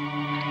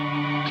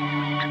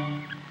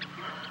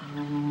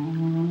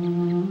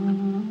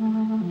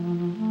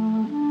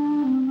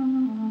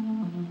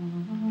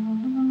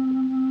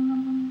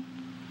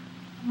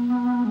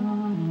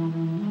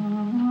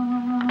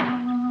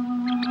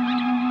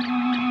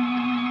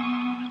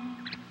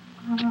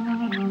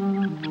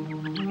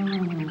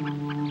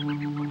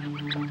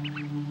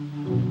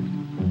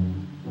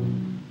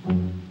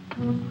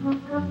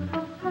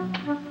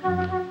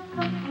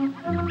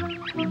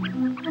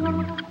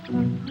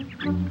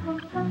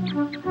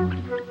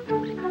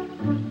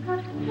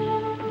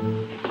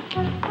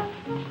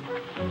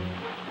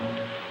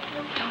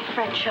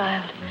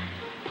 Child,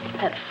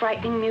 that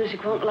frightening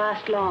music won't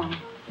last long.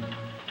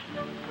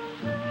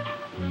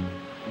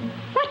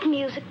 What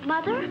music,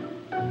 Mother?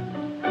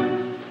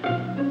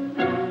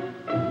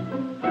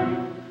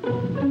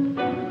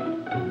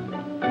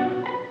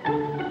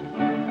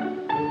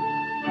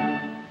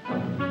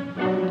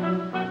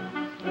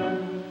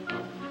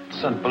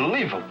 It's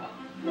unbelievable.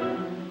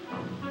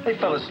 They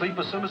fell asleep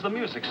as soon as the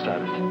music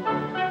started.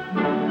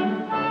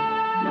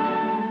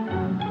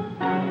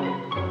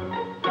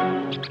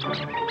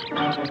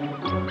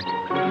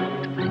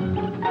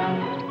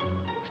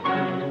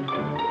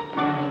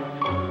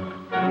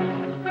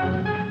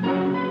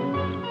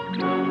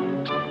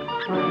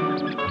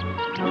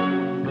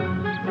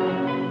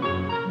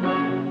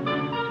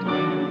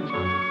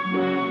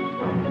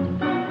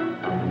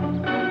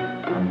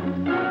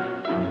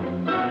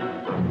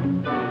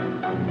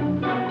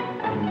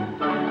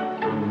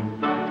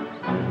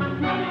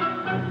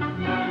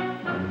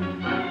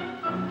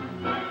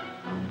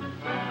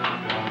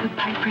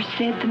 piper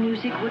said the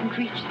music wouldn't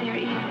reach their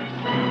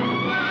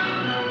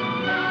ears.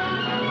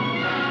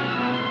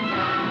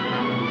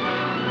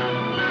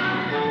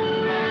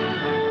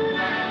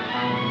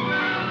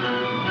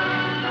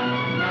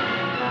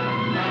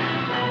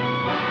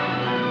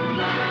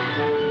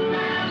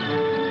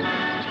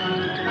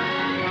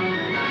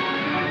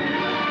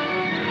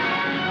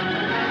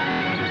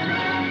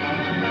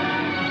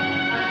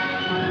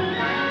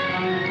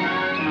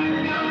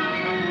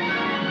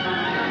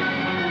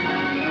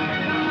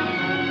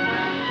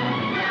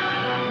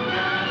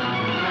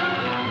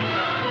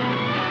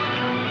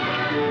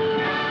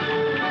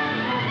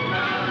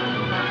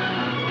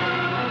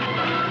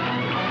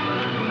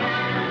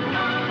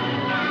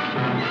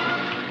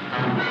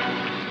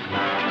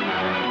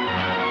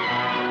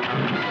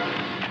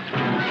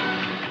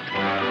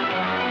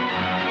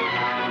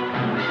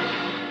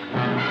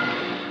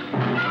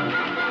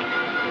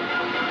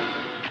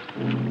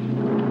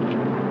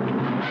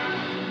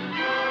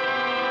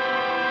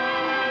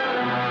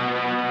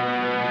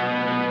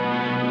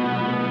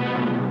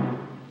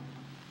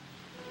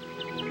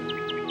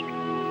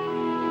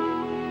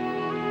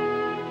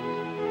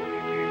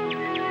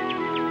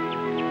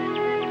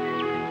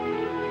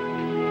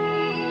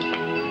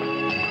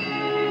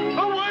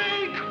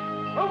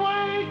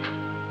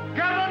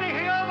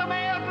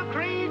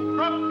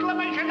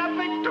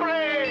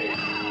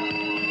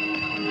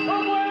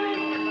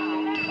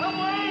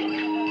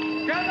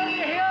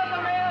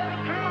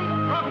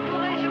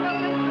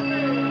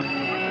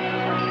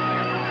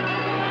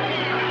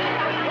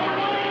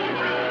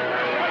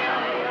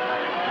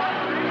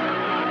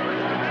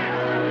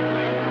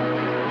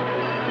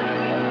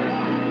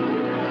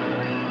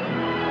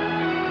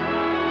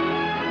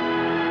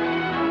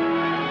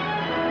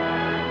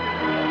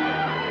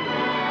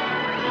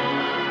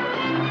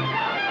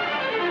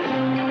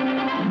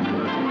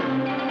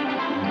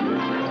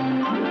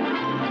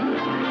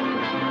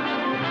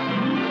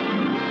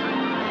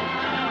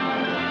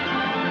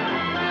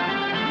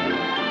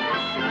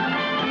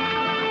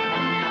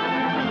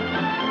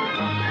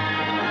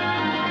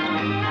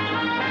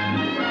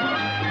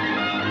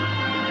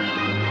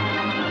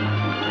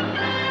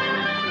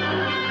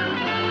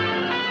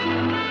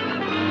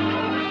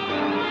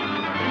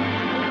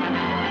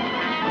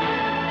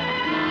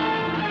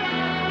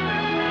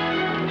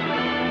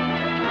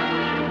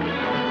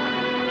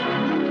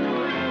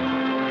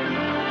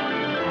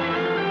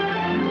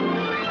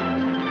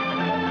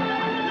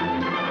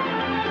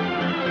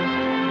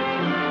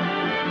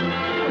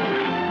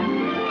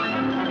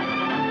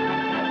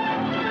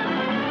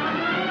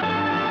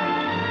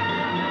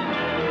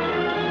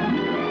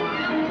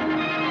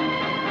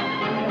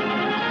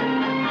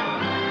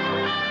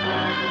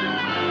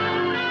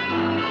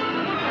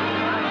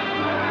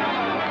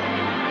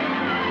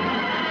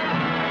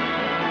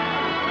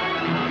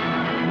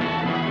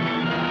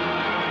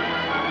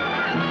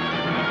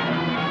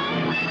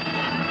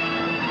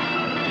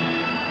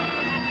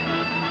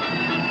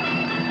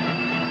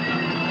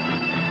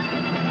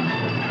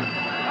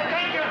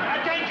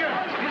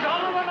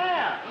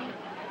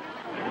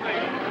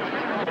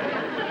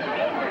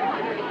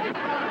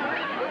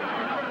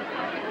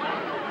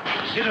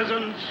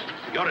 Citizens,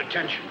 your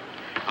attention.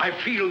 I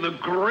feel the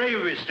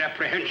gravest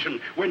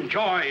apprehension when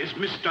joy is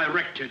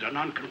misdirected and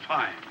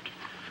unconfined.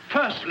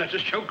 First, let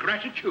us show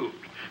gratitude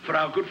for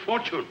our good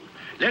fortune.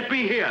 Let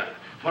me hear,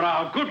 for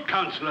our good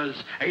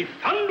counselors, a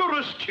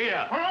thunderous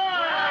cheer.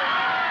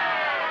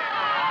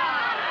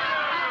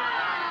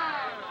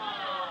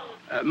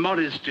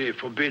 Modesty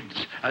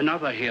forbids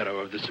another hero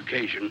of this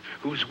occasion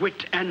whose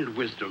wit and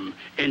wisdom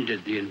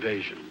ended the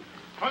invasion.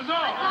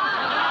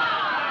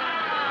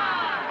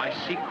 I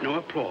seek no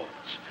applause,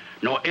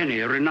 nor any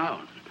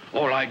renown.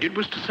 All I did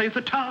was to save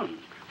the town,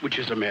 which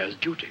is a mayor's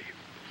duty.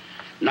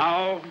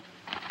 Now,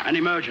 an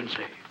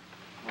emergency.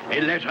 A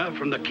letter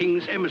from the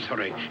king's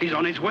emissary. He's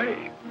on his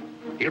way.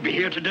 He'll be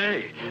here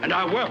today, and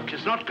our work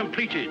is not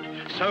completed.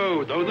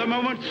 So, though the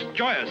moment's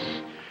joyous,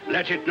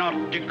 let it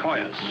not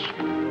decoy us.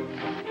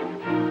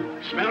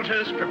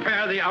 Smelters,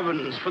 prepare the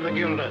ovens for the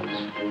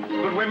gilders.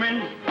 Good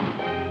women,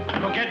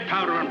 forget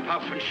powder and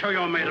puff and show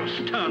you're made of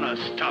sterner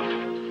stuff.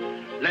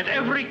 Let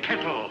every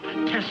kettle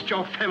test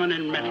your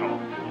feminine mettle.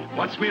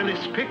 What's merely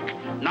spick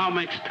now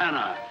makes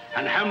panna,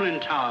 and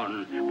Hamelin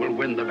town will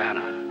win the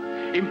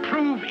banner.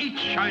 Improve each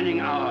shining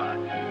hour.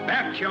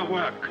 Back to your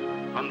work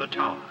on the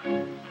tower.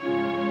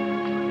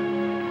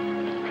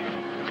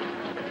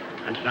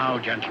 And now,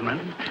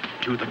 gentlemen,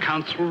 to the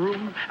council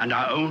room and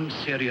our own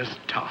serious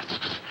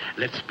tasks.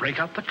 Let's break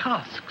out the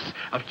casks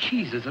of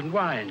cheeses and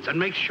wines and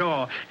make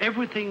sure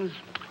everything's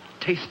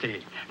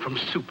tasty from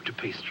soup to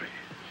pastry.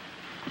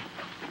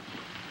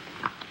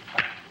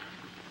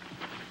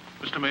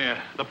 Mr.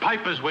 Mayor, the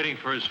piper's waiting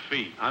for his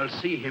fee. I'll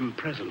see him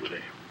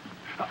presently.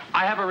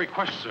 I have a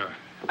request, sir.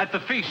 At the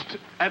feast,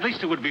 at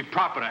least it would be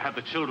proper to have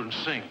the children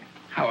sing.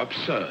 How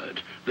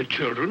absurd. The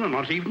children are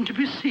not even to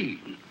be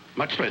seen,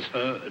 much less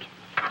heard.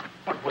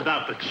 But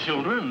without the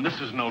children, this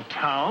is no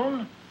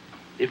town.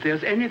 If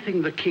there's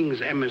anything the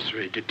king's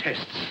emissary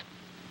detests,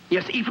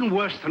 yes, even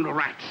worse than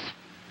rats,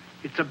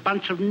 It's a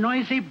bunch of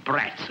noisy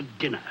brats at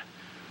dinner.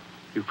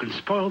 You can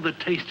spoil the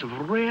taste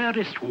of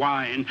rarest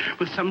wine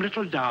with some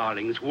little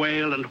darlings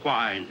wail and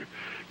whine.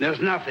 There's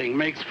nothing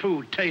makes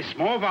food taste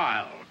more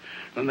vile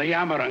than the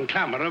yammer and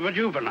clamor of a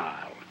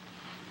juvenile.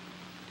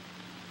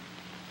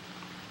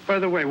 By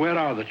the way, where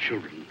are the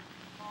children?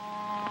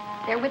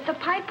 They're with the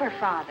piper,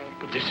 Father.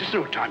 But this is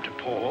no time to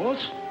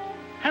pause.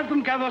 Have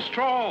them gather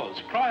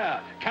straws. Crier,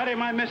 carry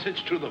my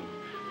message to them.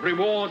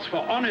 Rewards for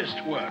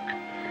honest work,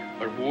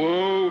 but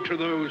woe to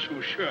those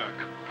who shirk.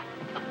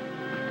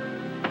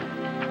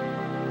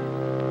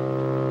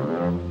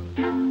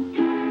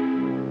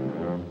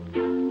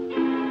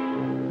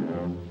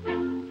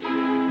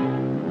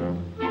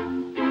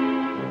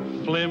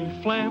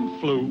 Flim, flam,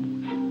 flu,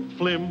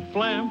 flim,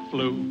 flam,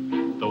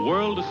 flu. The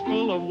world is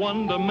full of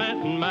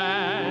wonderment and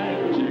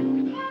magic.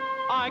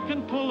 I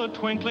can pull a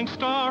twinkling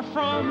star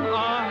from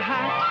a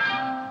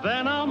hat,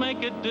 then I'll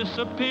make it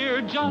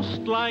disappear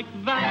just like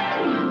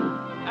that.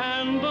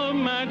 And the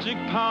magic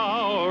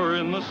power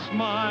in the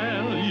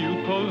smile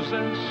you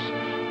possess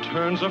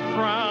turns a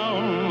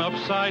frown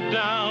upside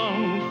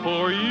down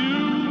for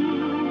you.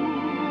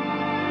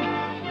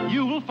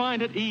 You will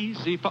find it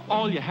easy, for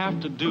all you have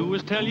to do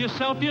is tell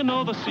yourself you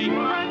know the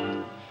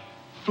secret.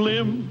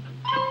 Flim,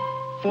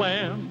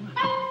 flam,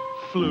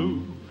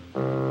 flu.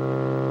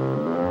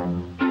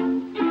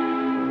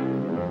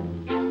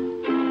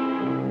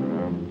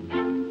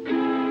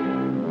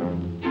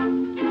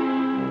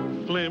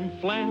 Flim,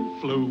 flam,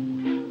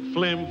 flu,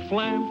 flim,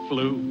 flam,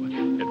 flu.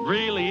 It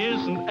really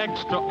isn't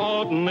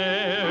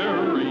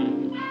extraordinary.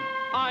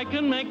 I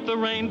can make the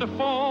rain to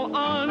fall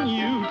on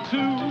you,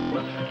 too.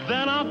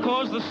 Then I'll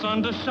cause the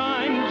sun to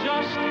shine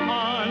just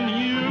on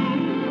you.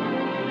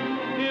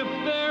 If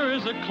there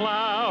is a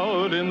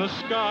cloud in the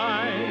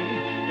sky,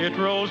 it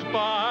rolls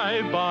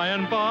by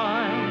and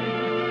by,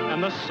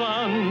 and the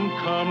sun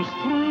comes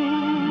through.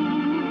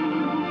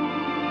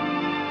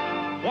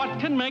 What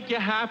can make you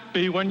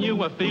happy when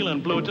you are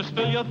feeling blue? Just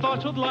fill your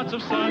thoughts with lots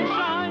of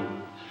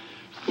sunshine.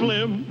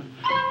 Flim,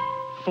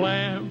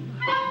 flam,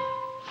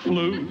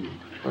 flu.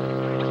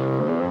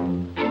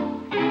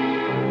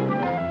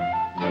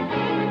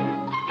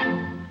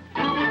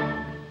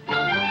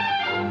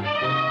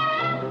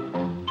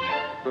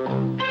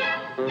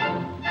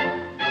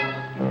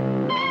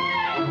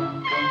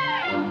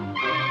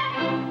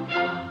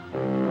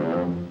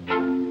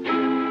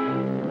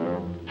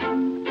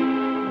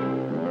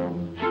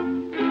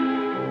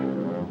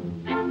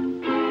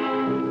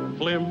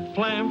 Flim,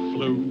 flam,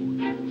 flu,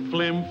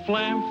 flim,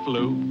 flam,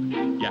 flu.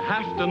 You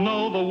have to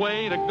know the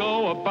way to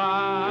go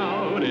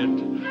about it.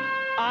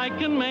 I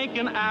can make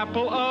an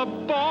apple a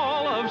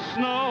ball of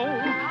snow.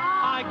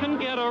 I can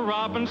get a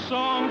robin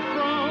song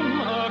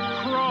from a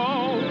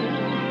crow.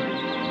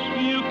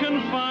 You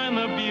can find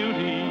the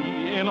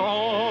beauty in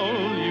all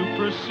you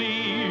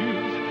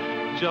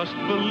perceive. Just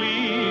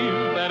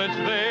believe that it's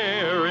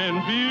there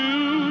in view.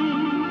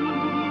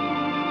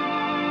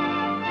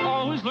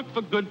 Always look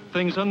for good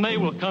things and they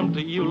will come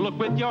to you. Look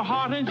with your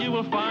heart and you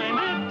will find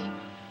it.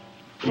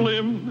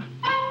 Flim,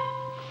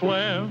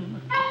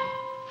 flam,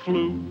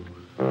 flu.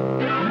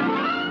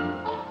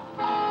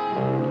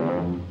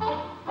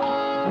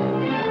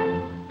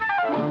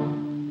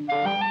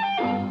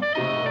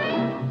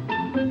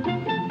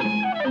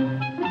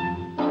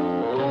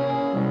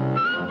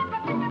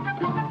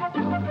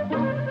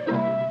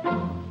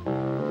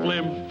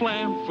 Flim,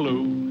 flam,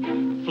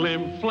 flu,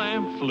 flim,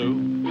 flam, flu.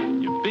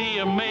 You'd be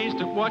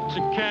amazed at what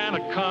you can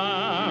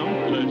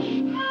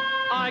accomplish.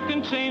 I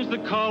can change the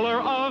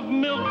color of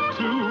milk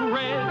to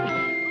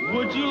red.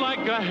 Would you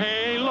like a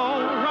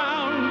halo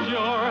round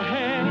your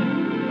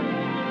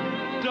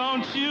head?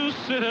 Don't you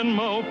sit and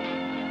mope.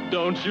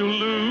 Don't you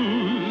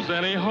lose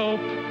any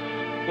hope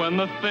when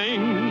the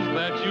things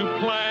that you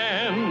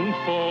plan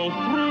fall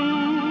through.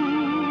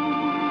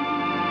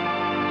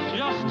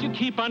 Just you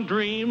keep on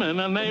dreaming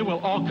and they will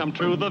all come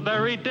true the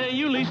very day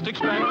you least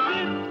expect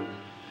it.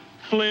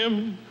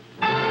 Flim,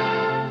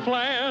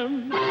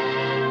 flam,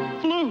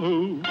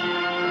 flu.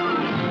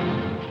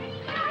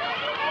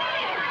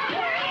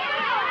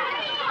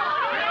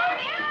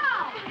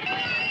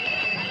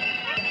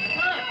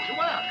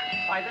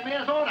 By the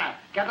mayor's order,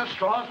 gather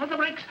straws for the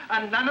bricks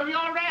and none of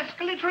your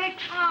rascally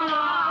tricks.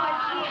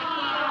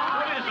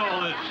 What is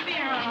all this?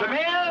 The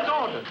mayor's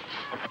orders.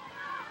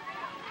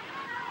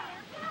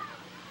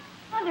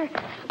 Mother,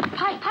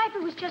 Piper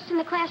was just in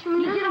the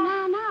classroom and he did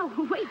all... No.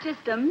 Wait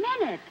just a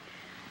minute.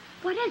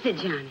 What is it,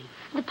 Johnny?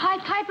 The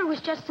Pied Piper was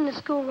just in the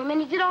schoolroom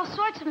and he did all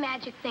sorts of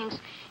magic things.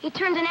 He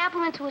turned an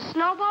apple into a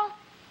snowball.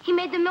 He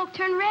made the milk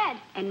turn red.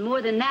 And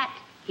more than that,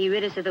 he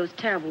rid us of those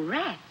terrible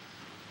rats.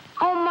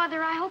 Oh,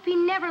 Mother, I hope he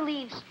never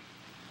leaves.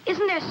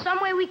 Isn't there some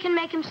way we can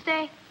make him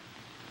stay?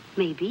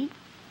 Maybe.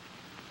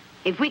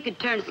 If we could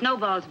turn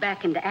snowballs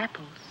back into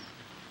apples.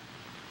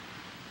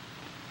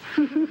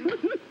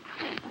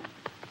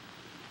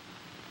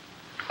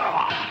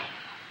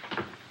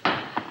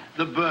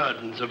 The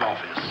burdens of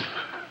office.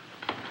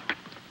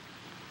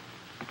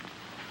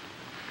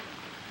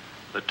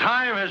 The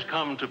time has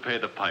come to pay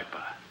the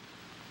piper.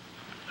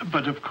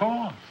 But of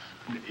course.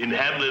 In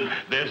Hamelin,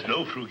 there's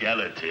no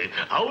frugality.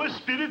 Our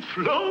spirit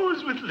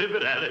flows with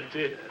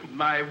liberality.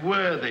 My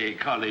worthy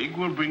colleague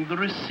will bring the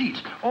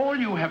receipt. All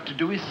you have to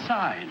do is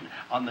sign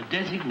on the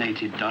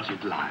designated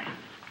dotted line.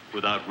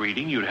 Without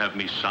reading, you'd have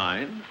me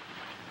sign?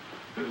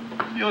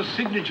 Your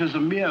signature's a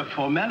mere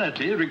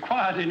formality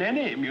required in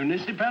any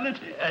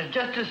municipality.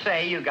 Just to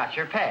say you got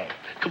your pay.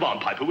 Come on,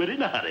 Piper, we're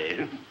in a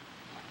hurry.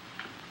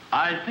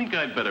 I think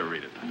I'd better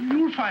read it.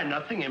 You'll find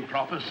nothing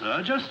improper,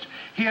 sir. Just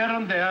here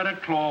and there a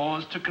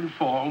clause to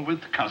conform with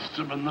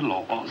custom and the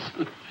laws.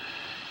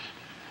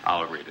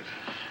 I'll read it.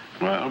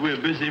 Well, we're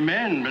busy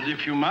men, but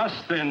if you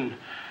must, then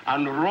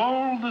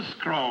unroll the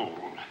scroll.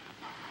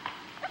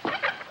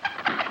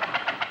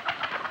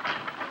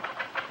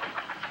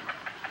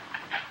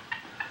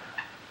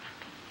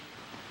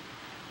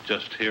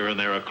 Just here and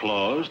there a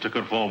clause to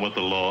conform with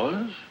the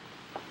laws.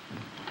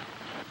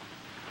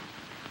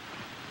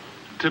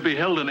 To be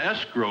held in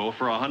escrow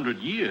for 100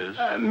 years.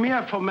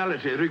 Mere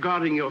formality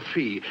regarding your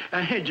fee.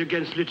 A hedge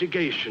against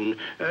litigation,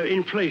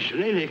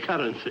 inflation, any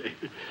currency.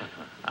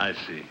 I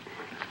see.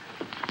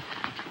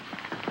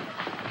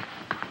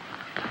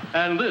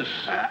 And this?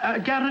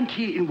 A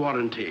guarantee in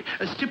warranty.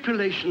 A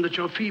stipulation that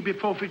your fee be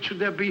forfeit should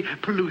there be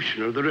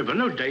pollution of the river.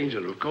 No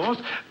danger, of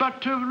course,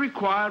 but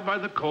required by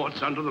the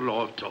courts under the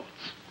law of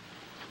torts.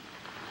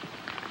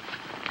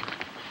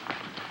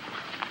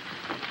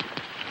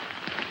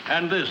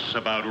 And this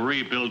about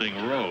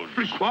rebuilding roads.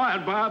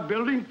 Required by our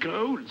building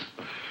codes.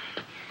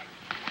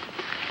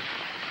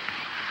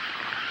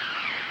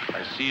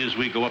 I see as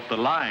we go up the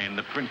line,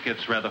 the print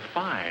gets rather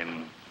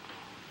fine.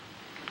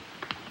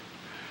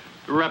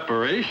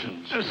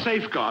 Reparations. A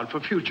safeguard for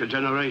future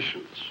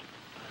generations.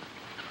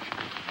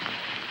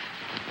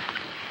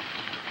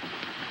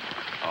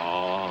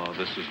 Oh,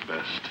 this is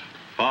best.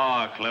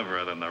 Far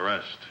cleverer than the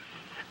rest.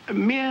 A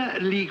mere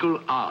legal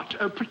art,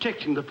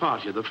 protecting the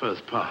party of the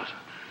first part.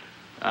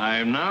 I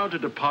am now to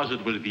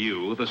deposit with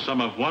you the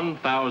sum of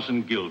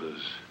 1,000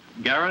 guilders,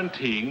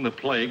 guaranteeing the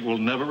plague will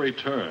never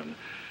return.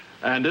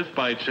 And if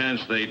by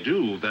chance they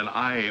do, then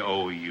I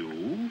owe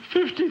you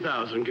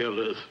 50,000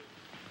 guilders.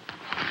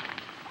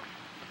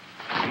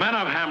 Men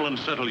of Hamelin,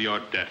 settle your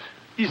debt.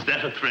 Is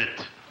that a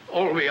threat?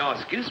 All we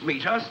ask is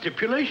meet our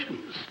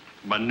stipulations.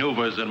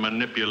 Maneuvers and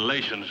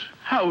manipulations.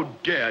 How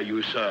dare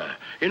you, sir?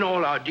 In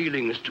all our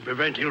dealings to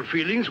prevent ill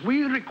feelings,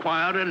 we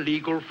require a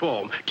legal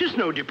form. 'Tis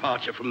no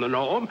departure from the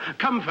norm.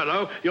 Come,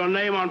 fellow, your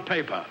name on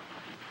paper.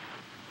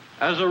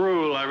 As a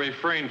rule, I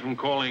refrain from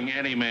calling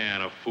any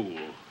man a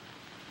fool.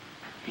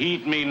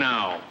 Heed me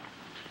now.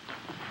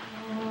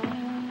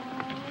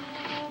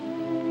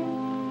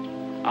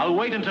 I'll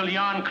wait until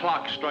yon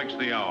clock strikes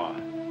the hour.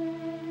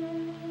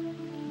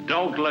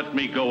 Don't let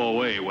me go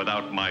away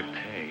without my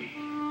pay.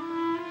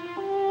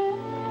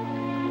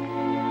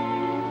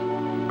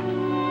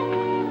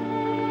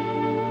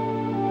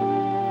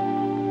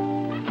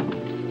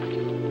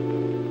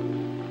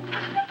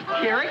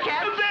 Here it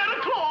comes. There a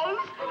clause.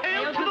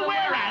 Hail to the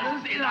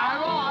whereas in our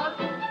laws.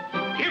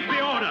 Give the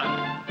order.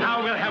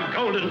 Now we'll have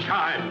golden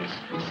chimes.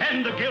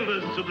 Send the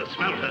guilders to the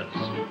smelters.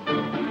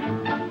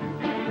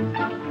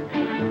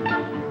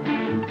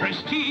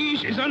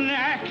 Prestige is a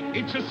knack,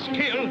 it's a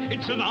skill,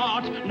 it's an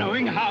art,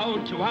 knowing how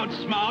to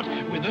outsmart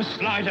with a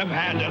sleight of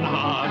hand and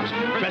heart.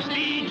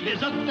 Prestige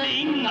is a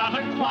thing not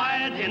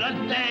acquired in a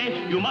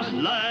day. You must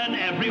learn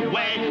every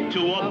way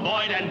to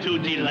avoid and to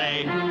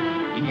delay.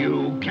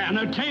 You can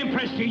attain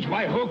prestige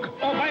by hook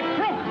or by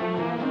crook.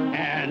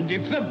 And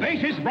if the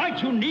bait is right,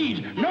 you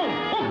need no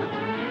hook.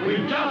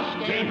 We've just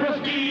gained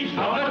prestige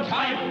of a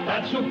type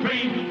that's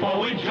supreme, for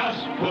we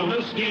just pulled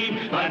a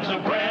scheme that's a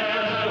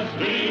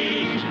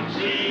prestige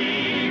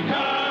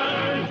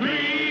seeker's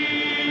dream.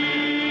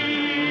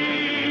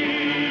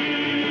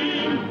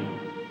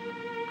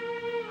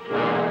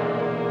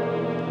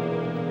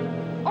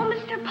 Oh,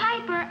 Mr.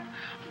 Piper,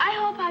 I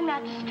hope I'm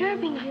not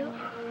disturbing you.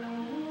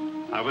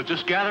 I was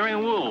just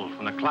gathering wool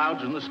from the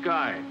clouds in the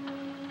sky.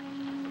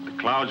 But the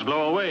clouds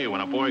blow away when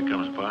a boy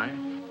comes by.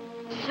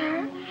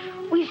 Sir,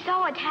 we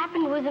saw what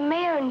happened with the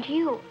mayor and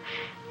you.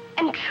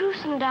 And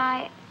Truce and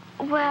I,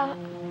 well,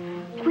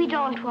 we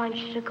don't want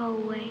you to go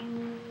away.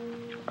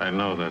 I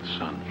know that,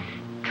 son.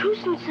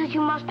 Truce says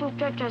you mustn't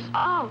judge us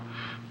all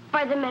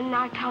by the men in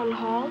our town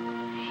hall.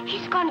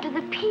 He's gone to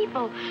the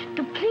people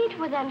to plead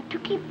with them to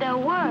keep their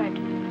word.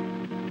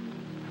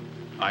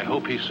 I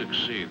hope he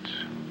succeeds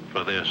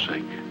for their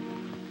sake.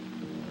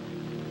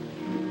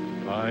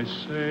 By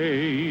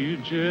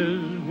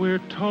sages we're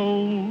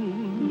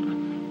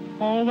told,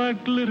 all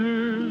that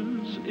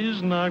glitters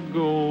is not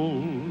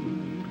gold.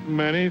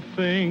 Many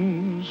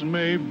things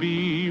may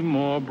be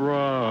more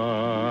bright.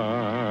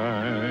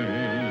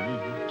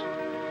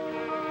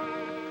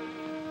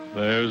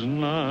 There's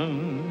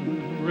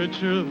none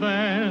richer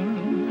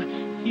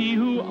than he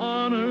who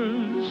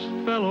honors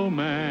fellow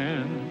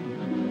man.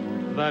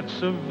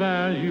 That's a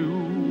value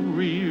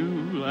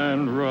real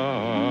and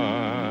right.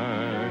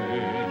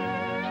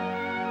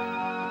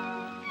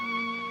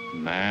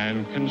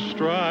 Man can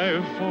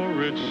strive for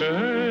riches,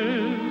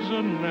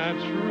 a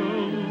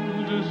natural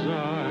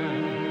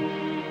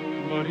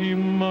desire, but he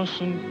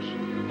mustn't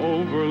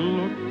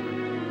overlook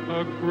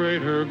a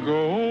greater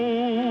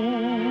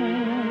goal.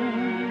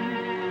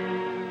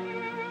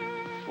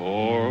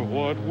 For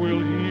what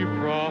will he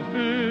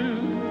profit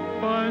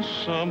by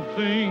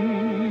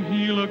something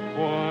he'll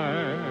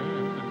acquire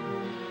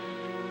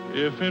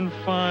if in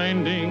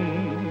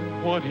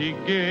finding what he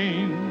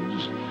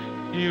gains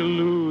he'll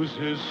lose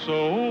his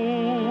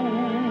soul?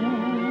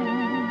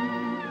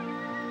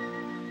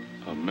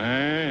 A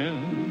man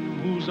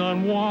who's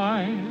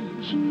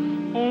unwise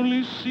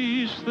only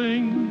sees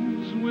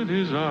things with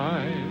his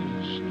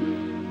eyes,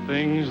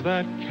 things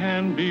that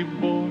can be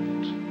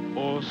bought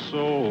or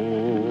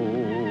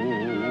sold.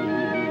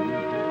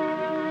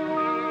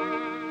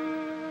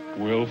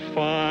 We'll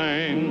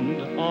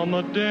find on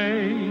the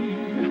day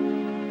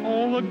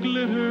all the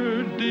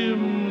glitter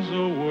dims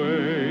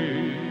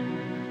away.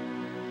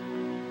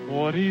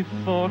 What he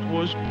thought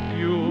was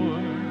pure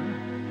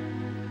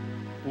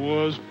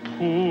was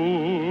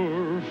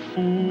poor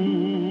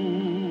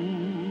fool's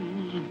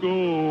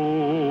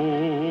gold.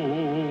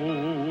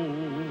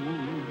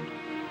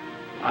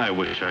 I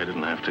wish I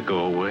didn't have to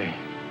go away.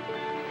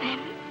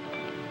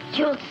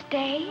 You'll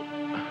stay?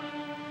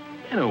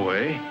 In a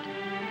way.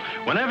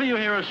 Whenever you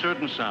hear a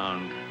certain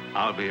sound,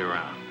 I'll be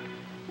around.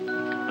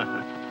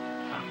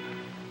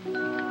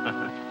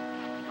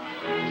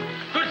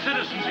 Good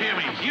citizens, hear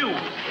me. You.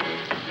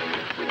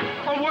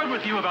 A word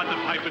with you about the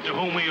piper to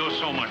whom we owe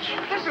so much.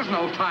 This is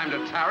no time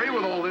to tarry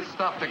with all this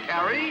stuff to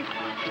carry.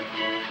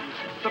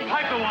 The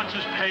piper wants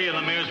his pay and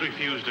the mayor's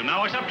refused him.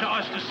 Now it's up to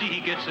us to see he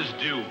gets his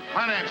due.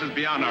 Finance is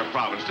beyond our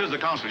province. It is the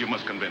council you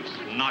must convince.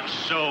 Not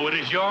so. It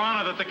is your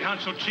honor that the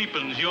council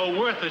cheapens, your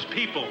worth as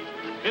people.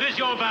 It is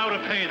your vow to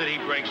pay that he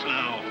breaks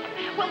now.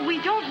 Well,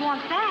 we don't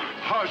want that.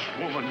 Hush,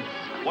 woman.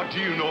 What do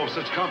you know of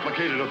such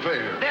complicated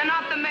affair? They're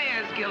not the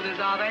mayor's guilders,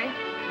 are they?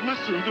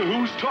 Listen to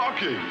who's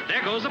talking.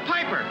 There goes the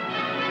piper.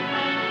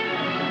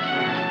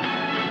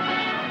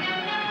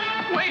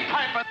 Wait,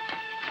 Piper.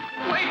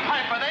 Wait,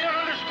 Piper. They don't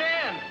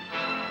understand.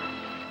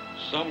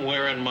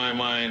 Somewhere in my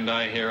mind,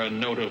 I hear a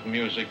note of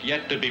music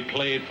yet to be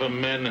played for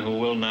men who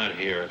will not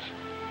hear it.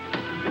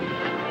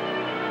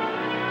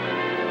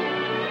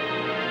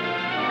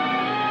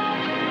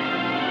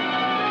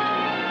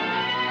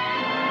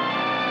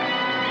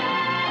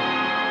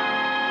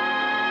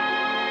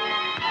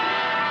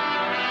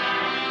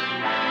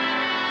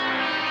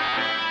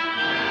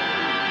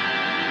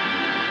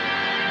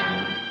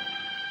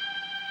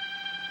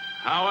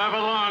 However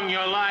long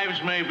your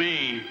lives may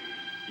be,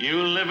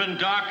 you live in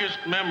darkest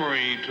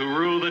memory to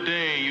rue the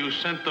day you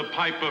sent the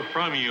piper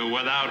from you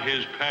without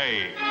his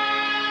pay.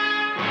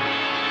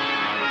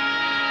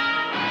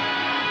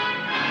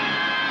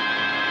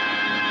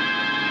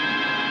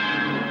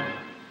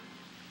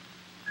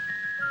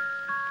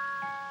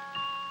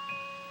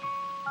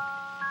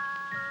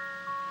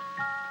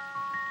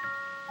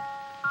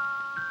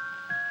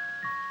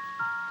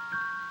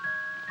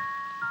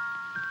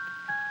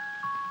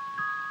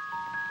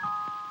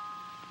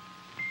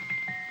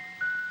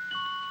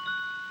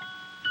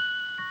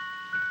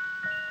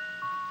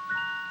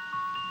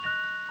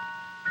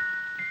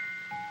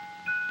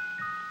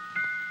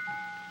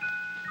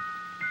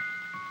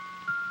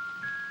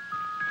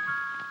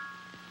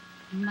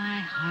 My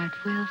heart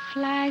will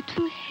fly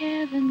to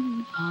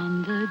heaven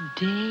on the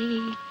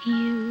day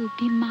you'll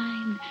be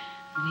mine.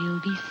 We'll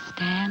be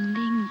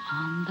standing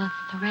on the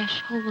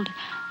threshold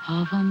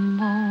of a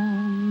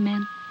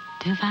moment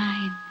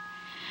divine.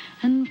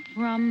 And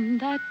from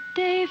that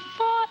day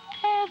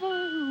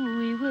forever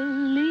we will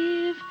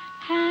live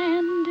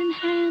hand in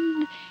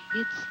hand.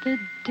 It's the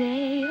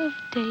day of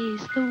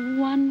days, the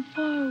one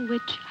for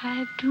which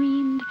I've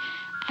dreamed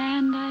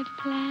and I've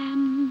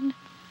planned.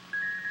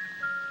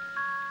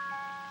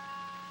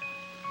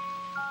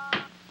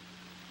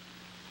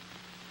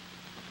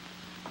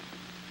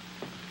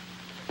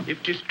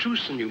 If 'tis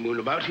truce you moon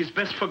about, he's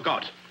best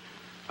forgot.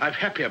 I've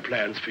happier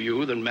plans for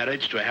you than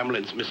marriage to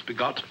Hamelin's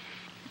misbegot.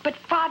 But,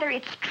 Father,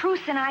 it's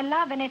Truson I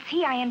love, and it's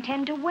he I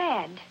intend to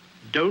wed.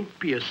 Don't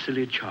be a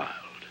silly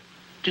child.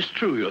 'Tis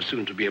true you're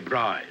soon to be a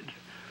bride,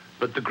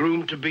 but the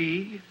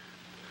groom-to-be,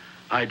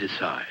 I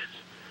decide.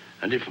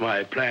 And if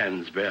my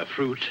plans bear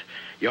fruit,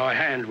 your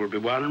hand will be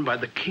won by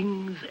the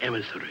king's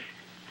emissary,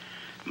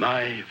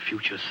 my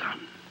future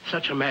son.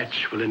 Such a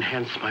match will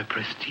enhance my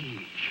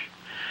prestige.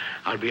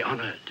 I'll be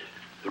honored,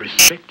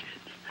 respected,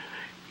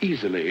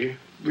 easily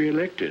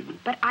re-elected.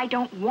 But I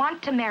don't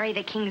want to marry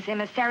the king's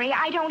emissary.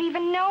 I don't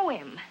even know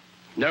him.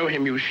 Know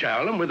him you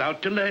shall, and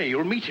without delay.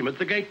 You'll meet him at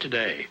the gate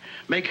today.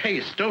 Make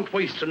haste, don't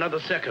waste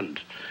another second.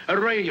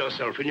 Array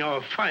yourself in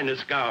your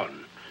finest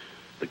gown.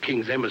 The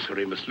king's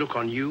emissary must look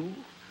on you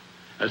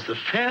as the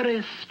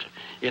fairest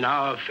in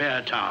our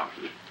fair town.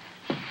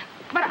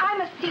 But I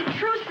must see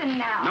Truson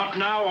now. Not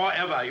now or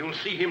ever. You'll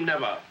see him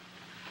never.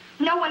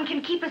 No one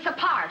can keep us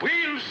apart.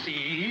 We'll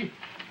see.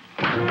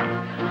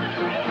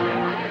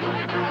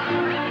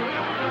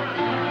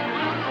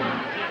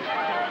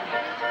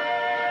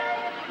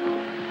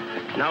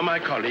 Now, my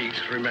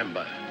colleagues,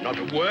 remember, not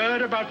a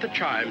word about the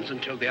chimes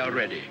until they are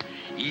ready.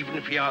 Even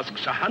if he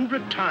asks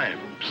 100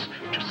 times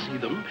to see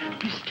them,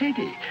 be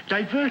steady,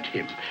 divert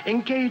him,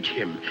 engage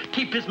him,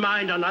 keep his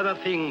mind on other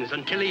things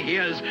until he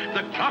hears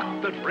the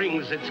clock that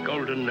rings its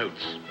golden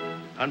notes.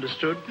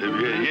 Understood?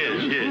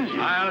 Yes.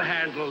 I'll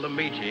handle the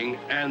meeting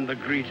and the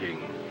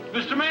greeting.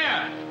 Mr.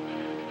 Mayor!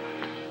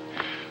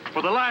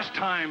 For the last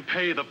time,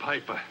 pay the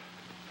piper.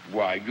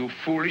 Why, you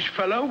foolish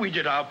fellow, we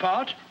did our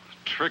part.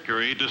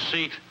 Trickery,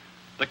 deceit.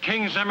 The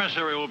king's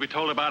emissary will be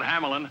told about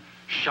Hamelin.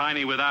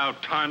 Shiny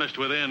without, tarnished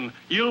within.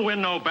 You'll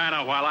win no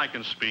banner while I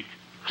can speak.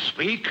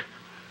 Speak?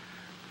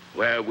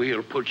 Where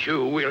we'll put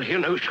you, we'll hear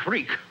no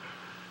shriek.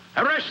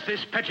 Arrest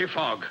this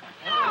pettifog,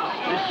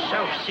 this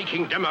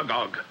self-seeking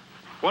demagogue.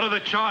 What are the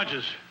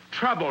charges?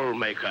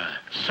 Troublemaker,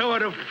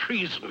 sower of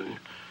treason,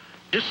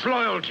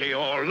 disloyalty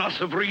or loss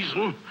of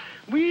reason.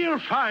 We'll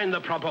find the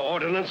proper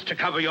ordinance to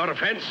cover your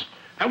offense.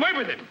 Away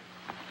with him.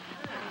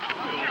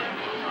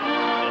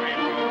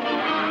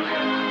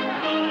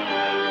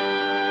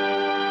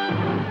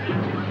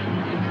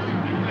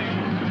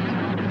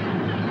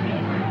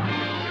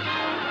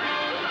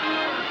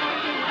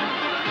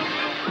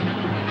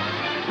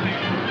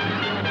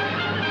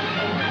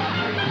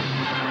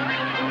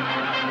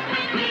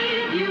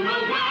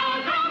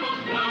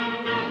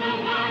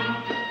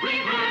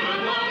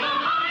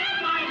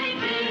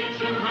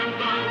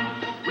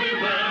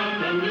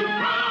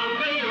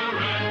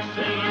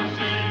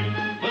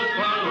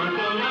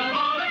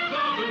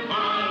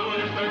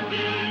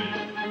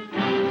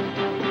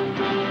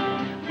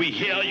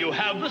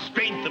 The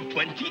strength of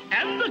 20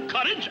 and the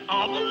courage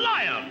of a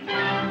lion.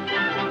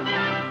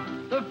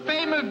 The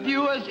fame of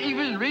you has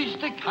even reached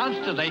the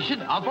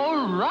constellation of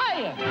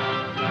Orion.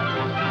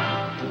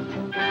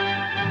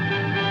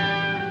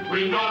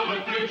 We know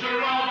the future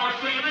of our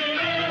city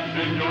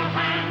is in your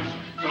hands,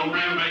 so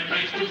we'll make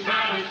haste to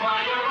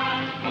satisfy your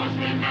utmost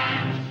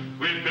demands.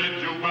 We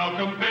bid you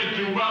welcome, bid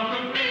you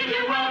welcome, bid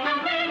you welcome,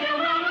 bid you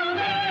welcome.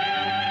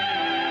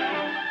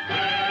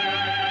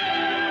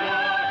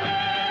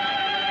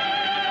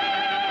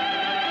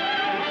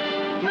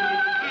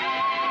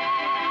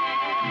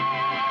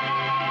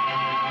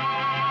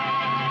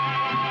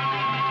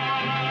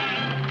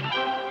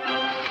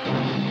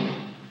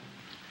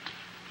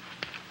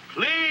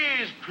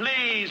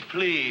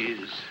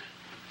 Please.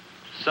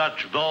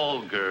 Such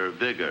vulgar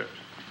vigor.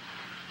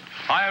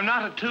 I am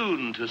not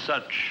attuned to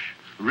such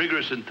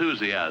rigorous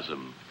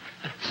enthusiasm.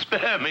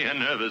 Spare me a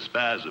nervous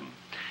spasm.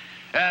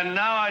 And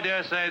now I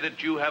dare say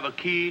that you have a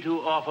key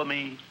to offer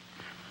me.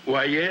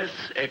 Why, yes,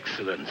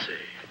 Excellency.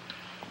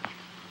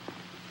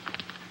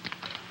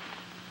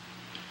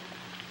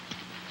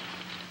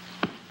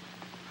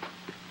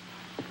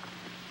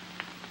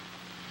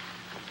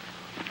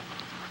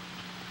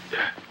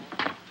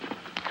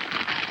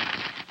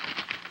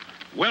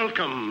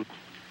 Welcome.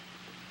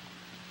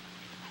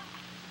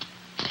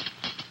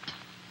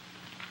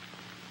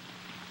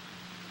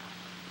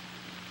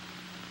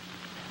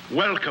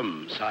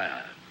 Welcome,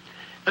 sire.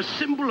 A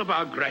symbol of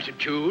our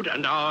gratitude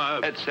and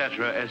our...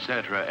 etc.,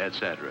 etc.,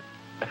 etc.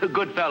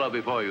 Good fellow,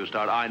 before you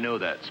start, I know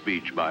that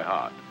speech by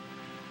heart.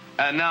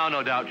 And now,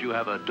 no doubt, you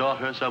have a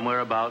daughter somewhere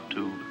about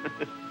to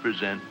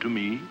present to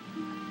me.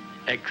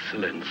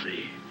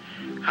 Excellency,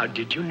 how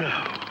did you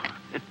know?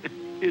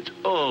 It's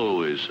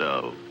always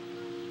so.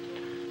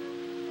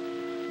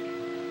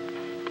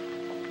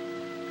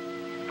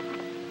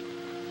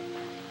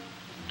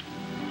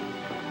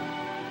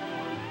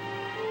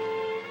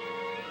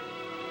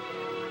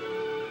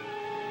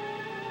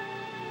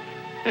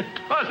 It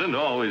doesn't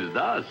always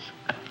thus.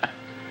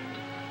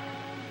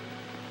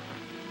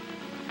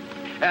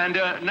 And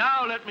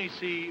now let me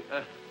see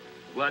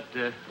what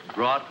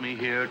brought me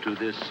here to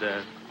this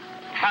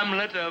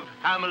hamlet of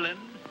Hamelin.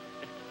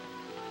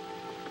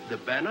 The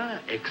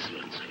banner,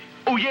 Excellency.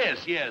 Oh,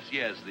 yes,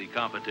 the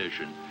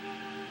competition.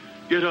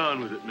 Get on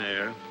with it,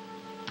 Mayor.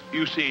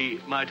 You see,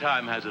 my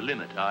time has a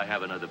limit. I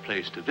have another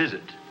place to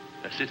visit.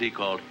 A city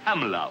called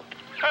Hamelout.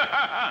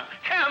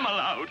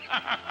 Hamelout!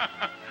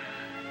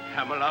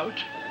 Hamelout?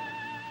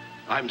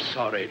 I'm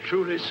sorry,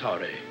 truly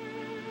sorry.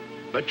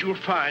 But you'll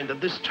find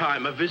that this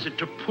time a visit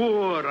to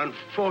poor,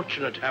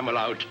 unfortunate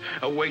Hamelout,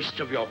 a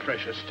waste of your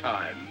precious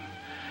time.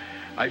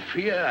 I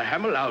fear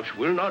Hamelout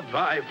will not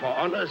vie for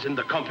honors in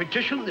the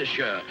competition this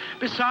year.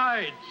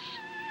 Besides,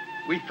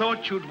 we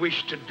thought you'd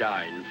wish to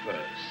dine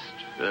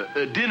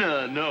first.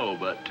 Dinner, no,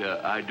 but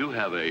I do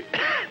have a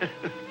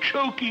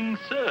choking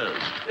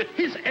thirst.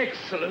 His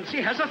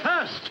Excellency has a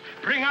thirst.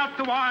 Bring out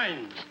the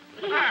wines.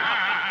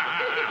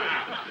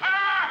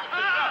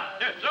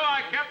 So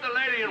I kept the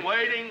lady in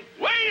waiting,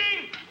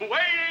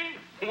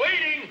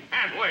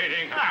 and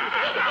waiting.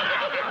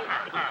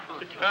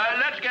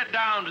 Let's get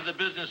down to the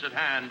business at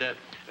hand.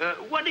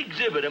 What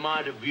exhibit am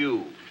I to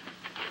view?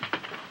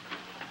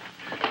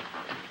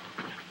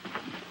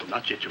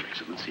 Not yet, Your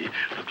Excellency.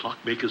 The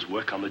clockmaker's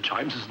work on the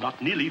chimes is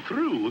not nearly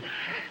through.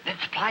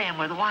 Let's ply him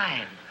with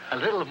wine. A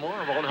little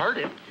more won't hurt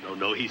him.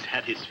 No, he's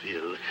had his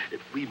fill.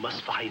 We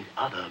must find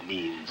other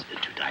means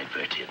to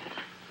divert him.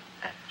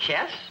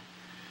 Chess?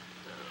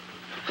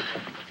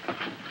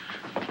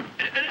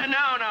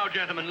 Now,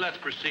 gentlemen, let's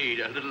proceed.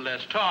 A little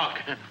less talk,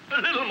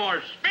 a little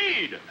more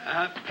speed.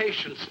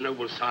 Patience,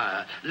 noble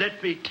sire.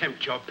 Let me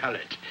tempt your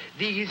palate.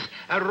 These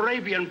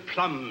Arabian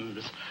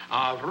plums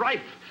are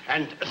ripe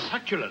and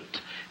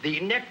succulent.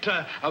 The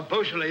nectar of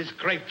Beaujolais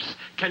grapes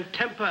can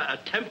temper a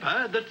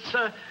temper that's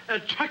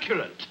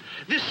truculent.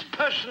 This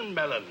Persian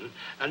melon,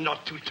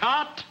 not too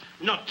tart,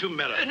 not too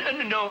melon.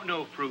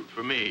 No fruit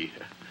for me.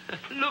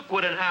 Look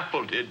what an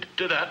apple did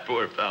to that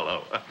poor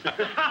fellow. No,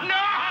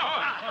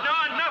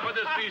 enough of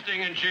this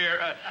feasting and cheer.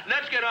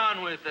 Let's get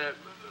on with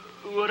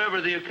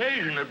whatever the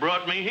occasion that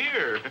brought me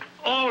here.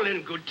 All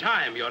in good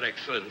time, Your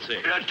Excellency.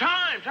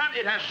 Time.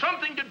 It has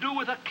something to do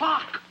with a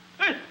clock.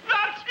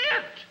 That's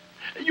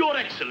it. Your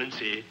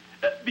Excellency,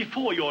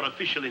 before your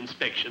official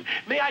inspection,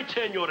 may I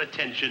turn your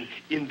attention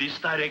in this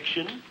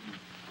direction?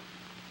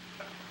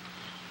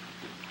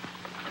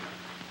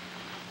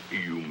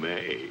 You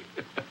may.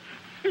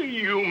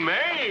 You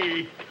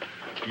may.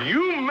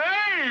 You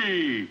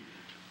may.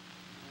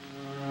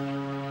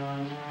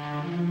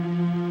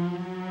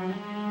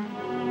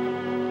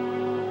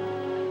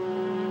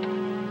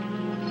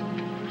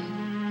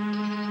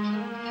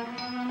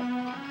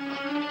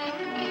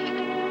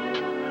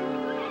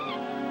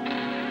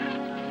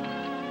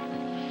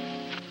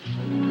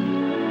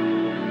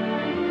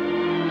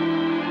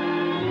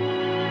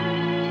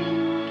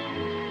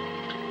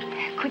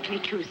 Quickly,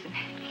 Truson.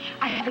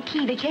 I have a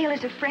key. The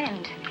jailer's a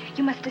friend.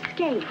 You must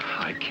escape.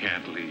 I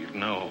can't leave,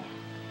 no.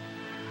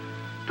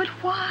 But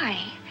why?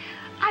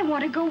 I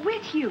want to go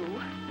with you.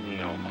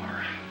 No,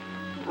 Mara.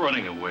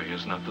 Running away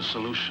is not the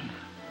solution.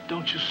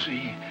 Don't you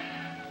see?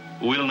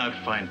 We'll not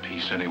find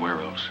peace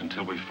anywhere else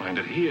until we find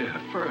it here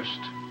first.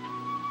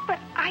 But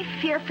I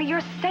fear for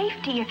your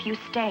safety if you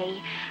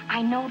stay.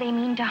 I know they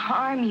mean to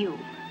harm you.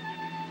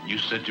 You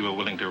said you were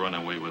willing to run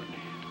away with me.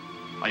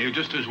 Are you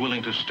just as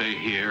willing to stay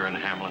here in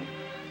Hamelin?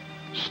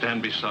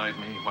 Stand beside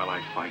me while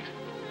I fight?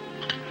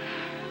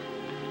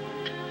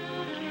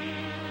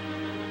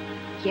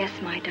 Yes,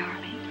 my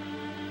darling.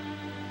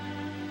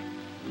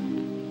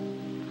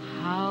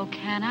 How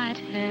can I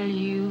tell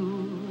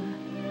you?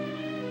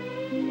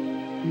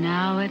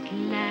 Now at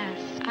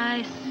last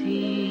I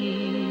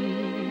see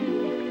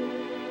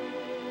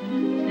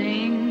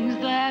things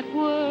that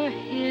were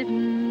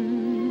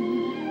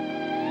hidden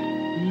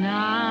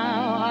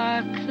now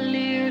are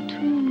clear to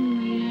me.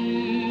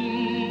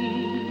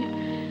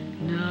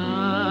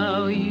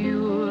 Now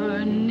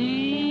you're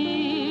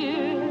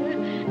near,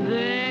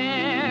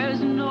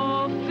 there's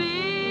no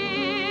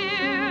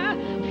fear,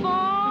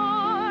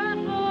 for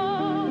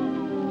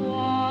the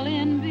wall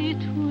in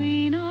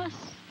between us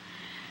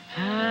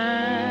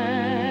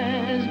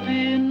has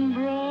been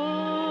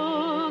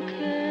broken.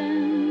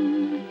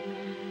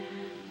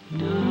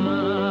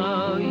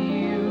 Now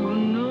you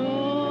know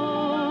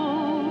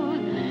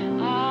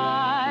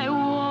I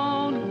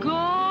won't go.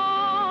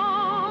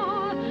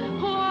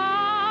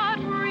 What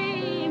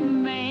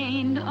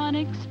remained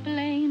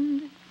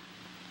unexplained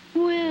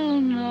will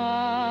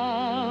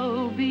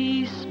now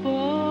be spoken.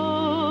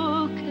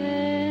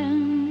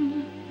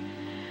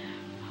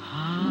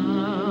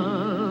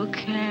 How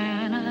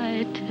can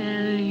I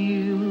tell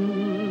you?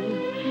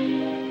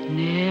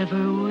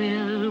 Never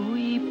will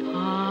we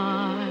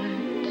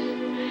part.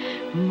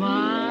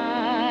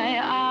 My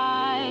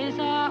eyes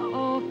are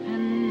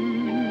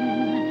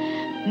open.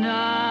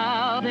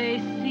 Now they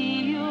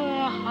see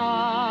your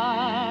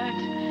heart.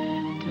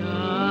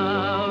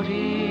 Doubt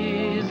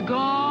is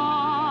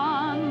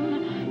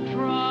gone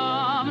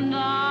from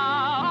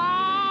now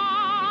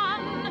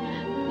on.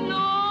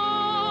 No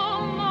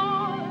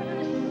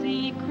more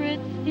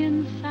secrets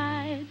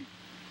inside.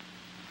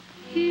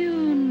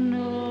 You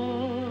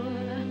know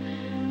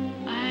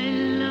I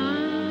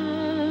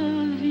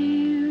love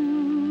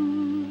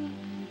you.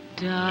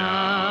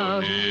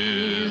 Doubt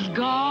is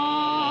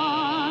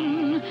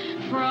gone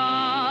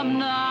from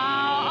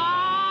now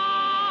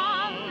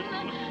on.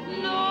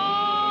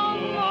 No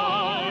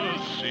more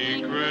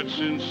Secrets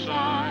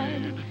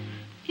inside.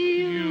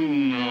 You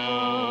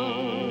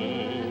know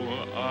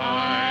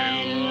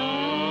I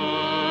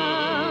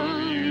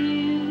love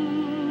you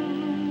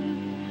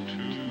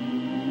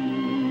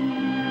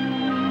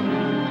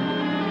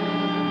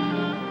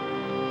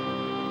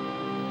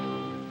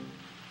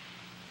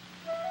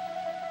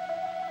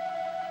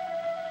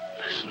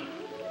Listen.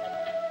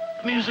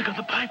 The music of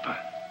the piper.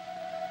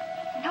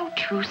 No,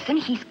 Truson,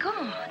 he's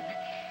gone.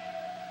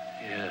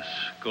 Yes,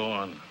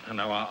 gone. And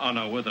our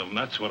honor with him.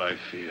 That's what I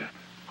fear.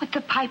 What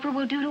the piper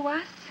will do to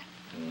us?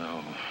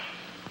 No.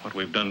 What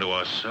we've done to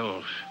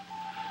ourselves.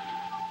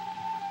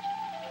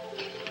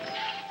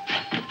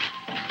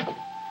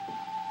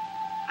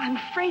 I'm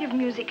afraid of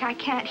music I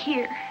can't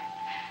hear.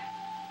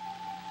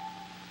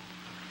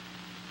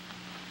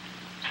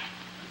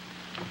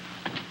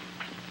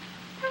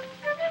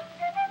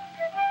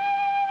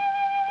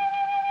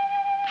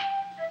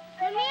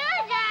 The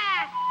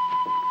music!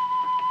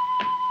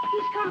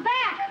 He's come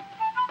back.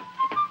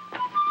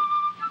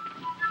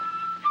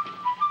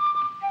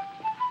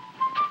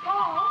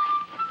 Paul?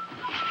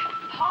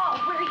 Paul,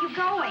 where are you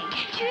going?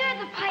 Can't you hear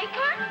the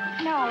piper?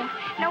 No.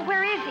 No,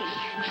 where is he?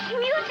 The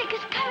music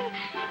is coming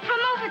from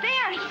over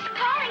there. He's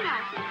calling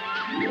us.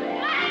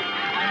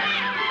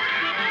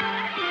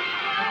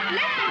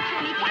 Listen to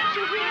me. Can't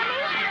you hear me?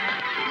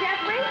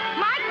 Jeffrey?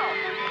 Michael?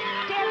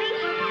 Debbie?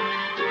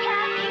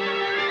 Kathy?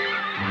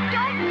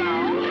 Don't go.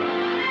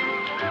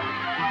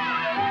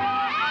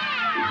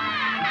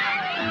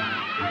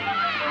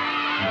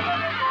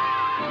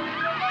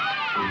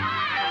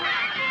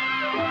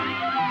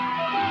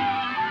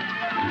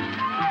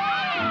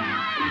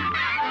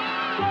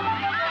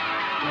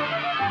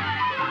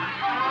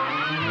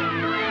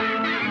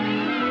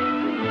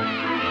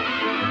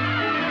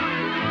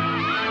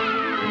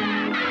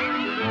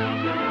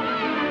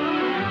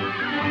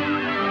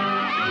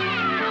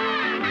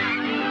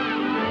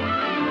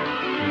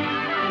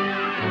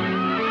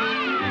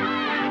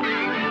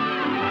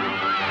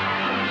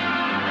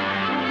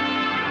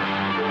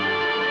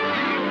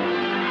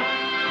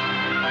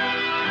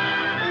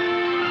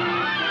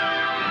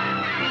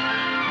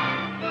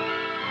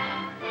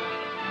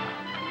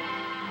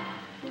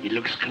 He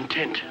looks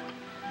content.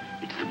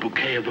 It's the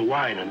bouquet of the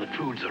wine and the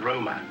food's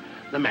aroma.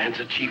 The man's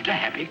achieved a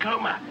happy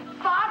coma.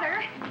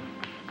 Father!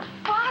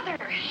 Father!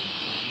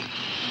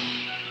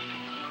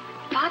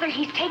 Father,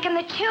 he's taken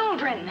the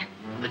children.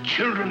 The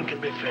children can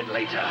be fed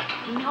later.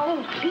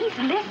 No, please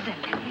listen.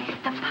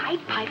 The Pied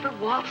Piper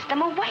waltzed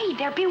them away.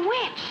 They're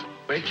bewitched.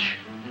 Which?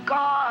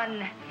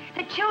 Gone.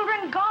 The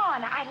children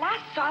gone. I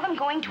last saw them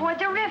going toward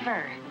the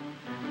river.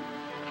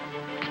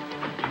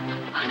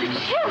 Oh, the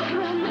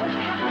children!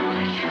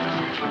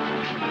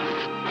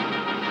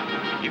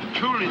 If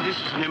truly this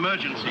is an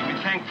emergency, be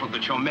thankful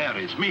that your mare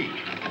is me.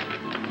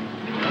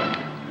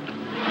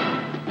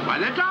 Why,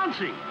 they're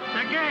dancing.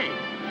 They're gay.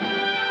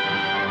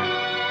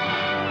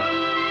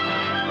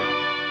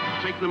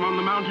 Take them on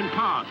the mountain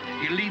path.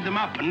 You lead them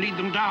up and lead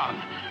them down.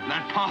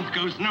 That path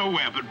goes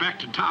nowhere but back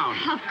to town.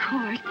 Of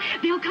course.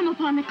 They'll come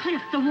upon the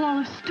cliff, the wall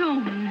of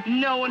stone.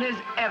 No one has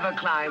ever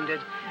climbed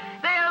it.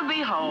 They'll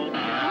be home.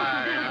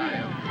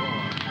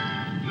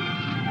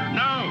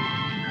 No.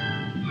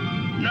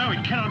 No,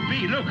 it cannot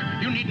be. Look,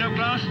 you need no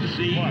glass to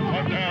see.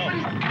 What now?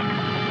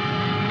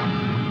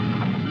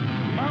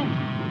 Mount.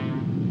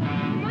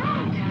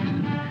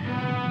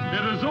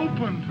 It is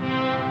opened.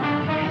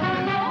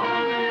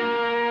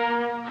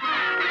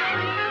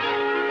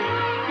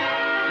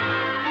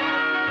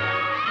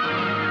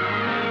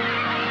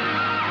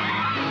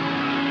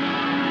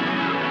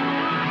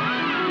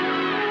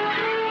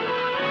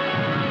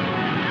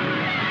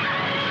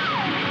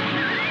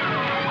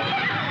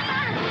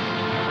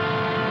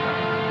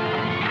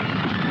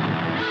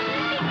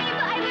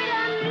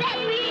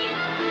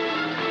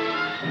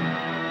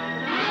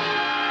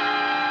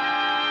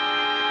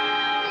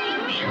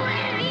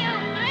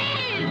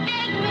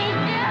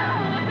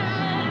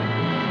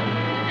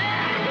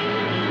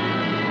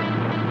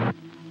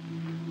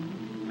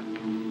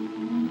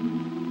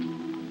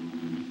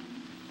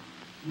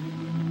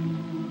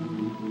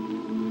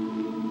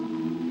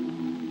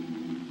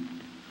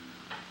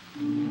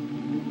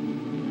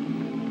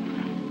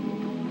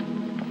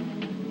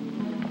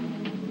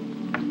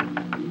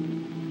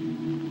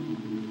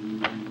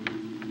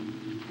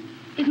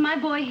 Is my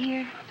boy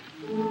here?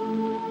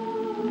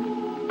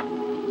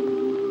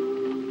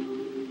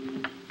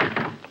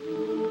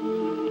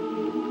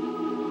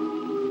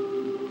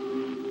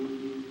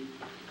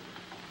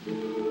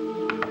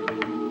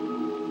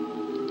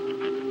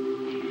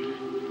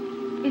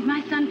 Is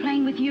my son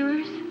playing with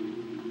yours?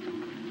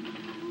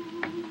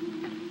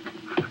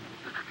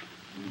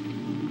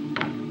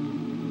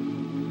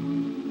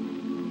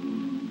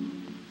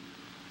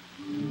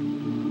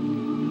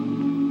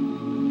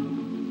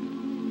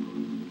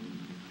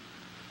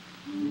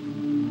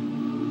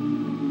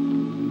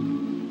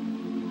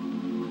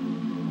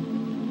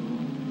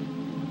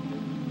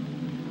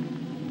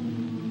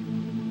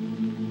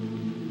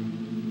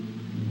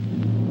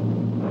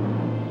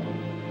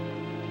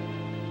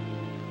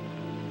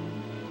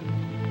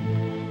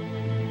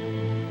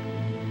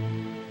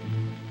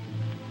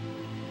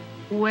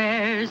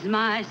 Where's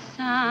my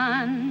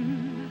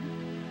son,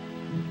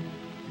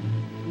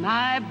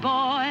 my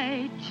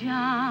boy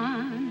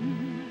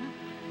John?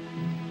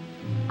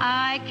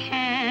 I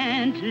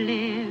can't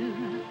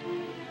live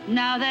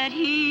now that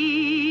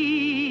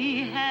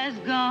he has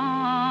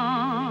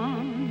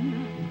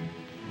gone.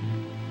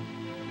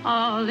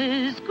 All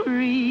is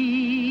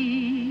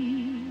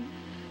grief,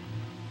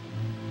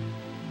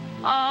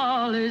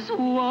 all is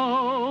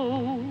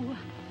woe.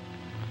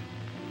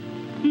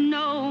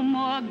 No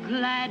more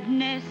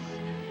gladness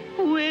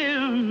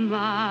will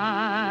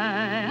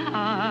my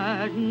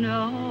heart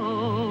know.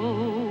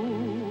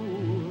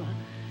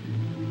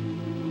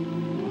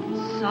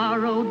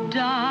 Sorrow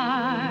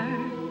dark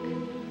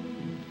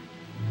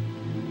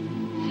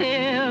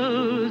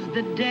fills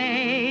the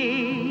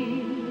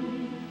day.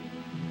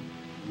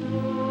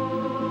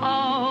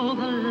 All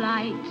the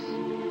light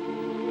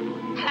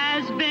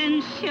has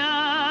been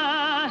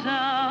shut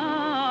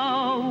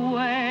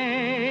away.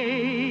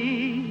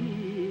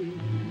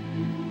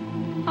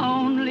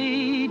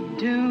 Only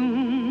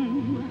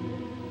doom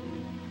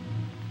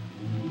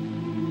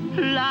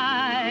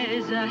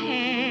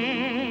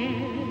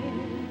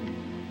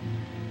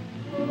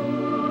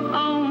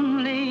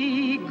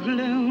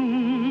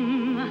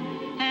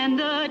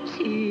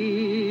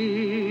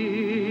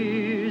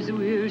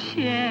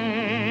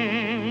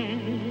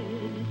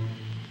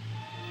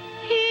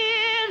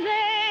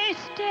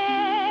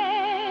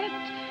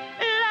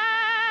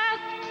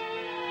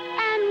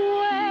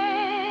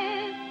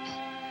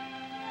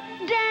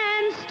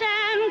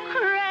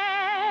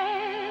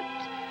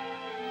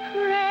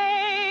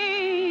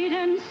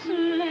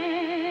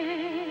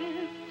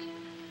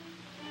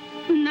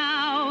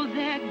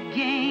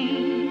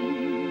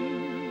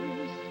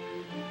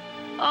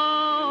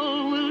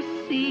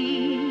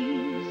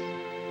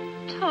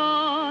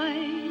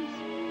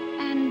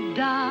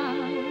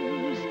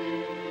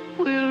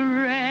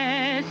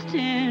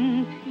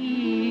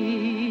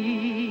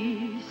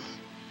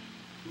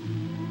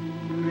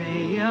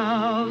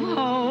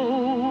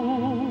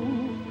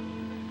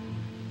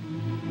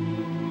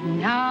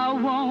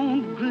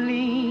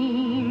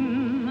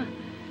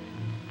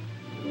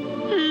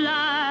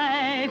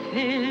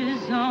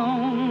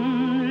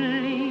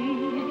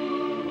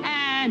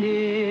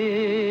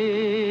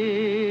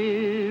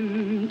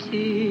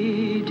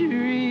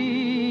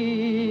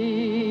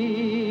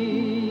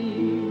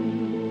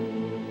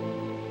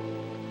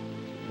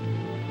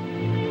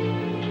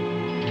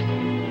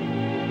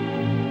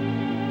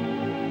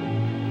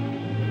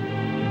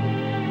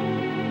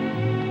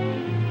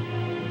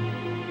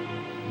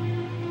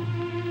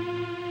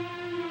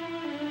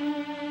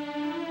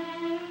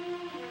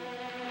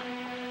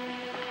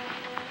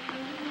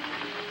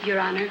Your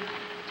Honor,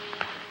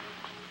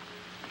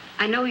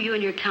 I know you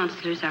and your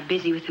counselors are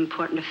busy with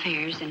important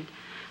affairs, and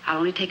I'll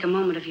only take a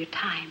moment of your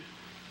time.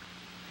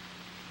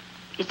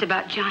 It's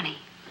about Johnny.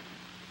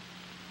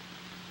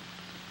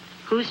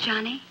 Who's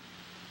Johnny?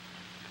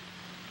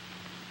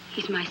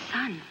 He's my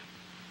son.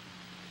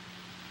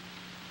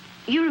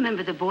 You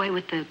remember the boy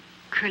with the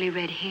curly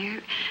red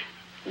hair?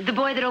 The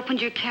boy that opened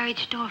your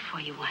carriage door for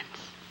you once.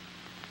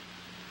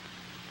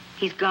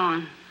 He's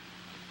gone.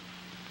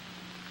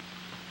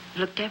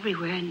 Looked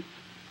everywhere, and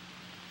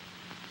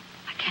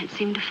I can't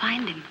seem to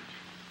find him.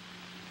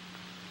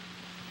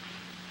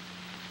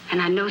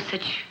 And I know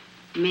such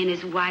men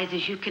as wise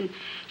as you can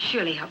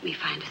surely help me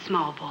find a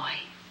small boy.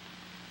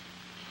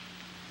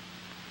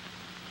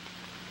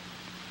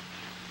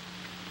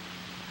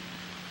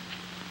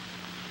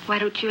 Why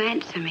don't you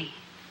answer me?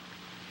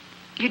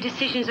 Your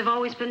decisions have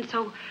always been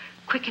so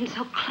quick and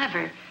so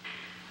clever,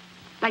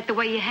 like the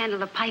way you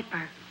handle a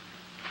piper.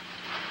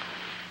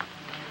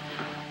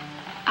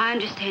 I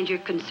understand your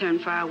concern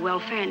for our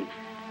welfare, and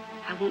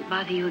I won't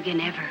bother you again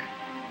ever.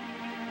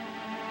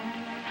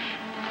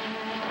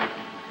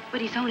 But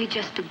he's only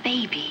just a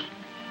baby.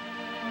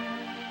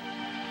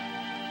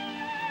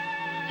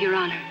 Your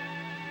Honor,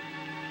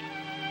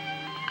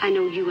 I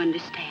know you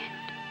understand.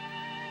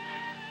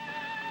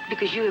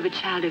 Because you have a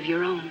child of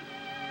your own.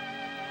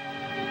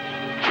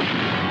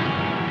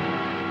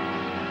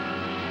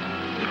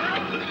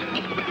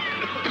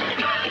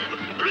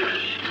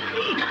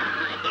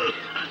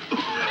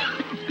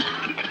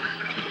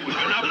 We've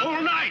been up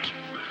all night.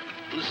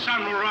 The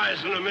sun will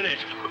rise in a minute.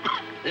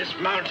 This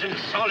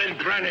mountain's solid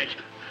granite.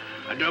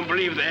 I don't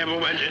believe they ever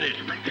went in it.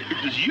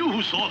 It was you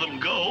who saw them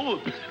go.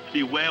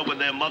 Beware when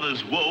their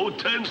mother's woe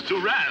turns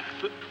to wrath.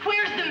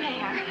 Where's the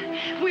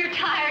mayor? We're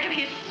tired of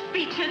his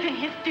speeches and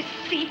his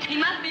deceit. He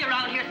must be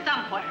around here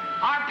somewhere.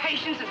 Our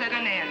patience is at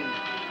an end.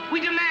 We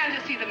demand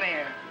to see the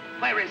mayor.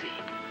 Where is he?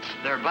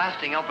 They're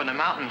blasting open the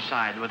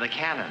mountainside with a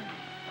cannon.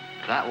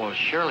 That will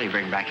surely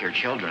bring back your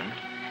children.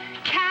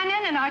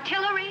 Cannon and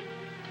artillery?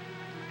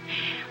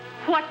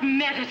 What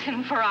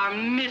medicine for our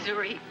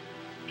misery.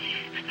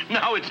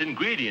 Now its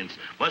ingredients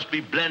must be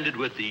blended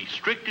with the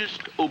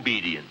strictest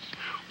obedience.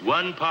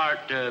 1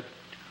 part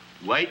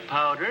white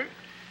powder.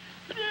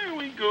 There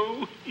we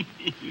go.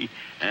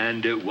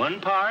 And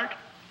 1 part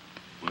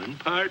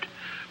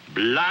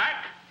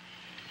black.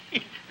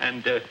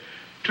 And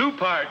 2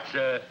 parts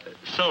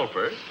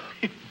sulfur.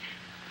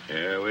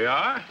 There we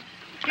are.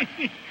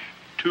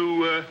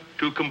 To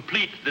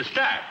complete the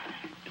stack.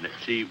 And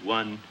let's see,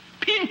 1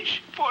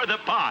 pinch for the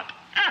pot.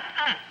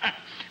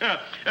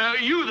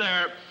 You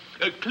there,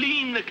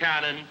 clean the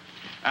cannon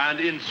and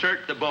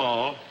insert the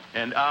ball,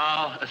 and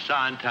I'll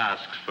assign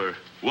tasks for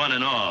one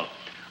and all.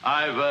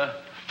 I've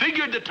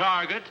figured the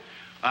target.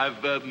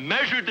 I've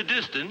measured the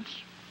distance.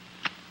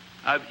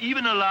 I've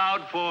even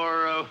allowed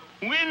for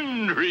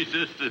wind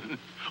resistance.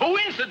 Oh,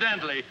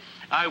 incidentally,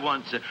 I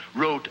once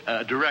wrote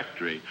a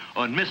directory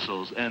on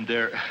missiles and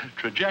their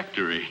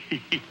trajectory.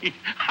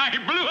 I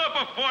blew up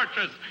a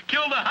fortress,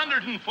 killed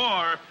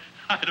 104.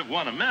 I'd have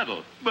won a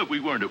medal, but we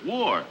weren't at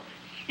war.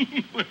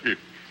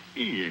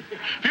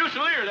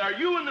 Fusiliers, are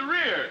you in the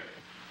rear?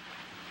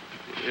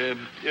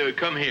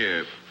 Come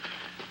here.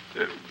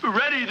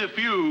 Ready the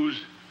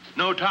fuse.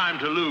 No time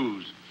to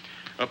lose.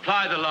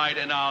 Apply the light,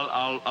 and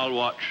I'll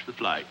watch the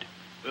flight.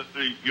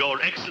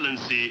 Your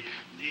Excellency,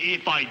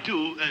 if I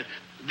do,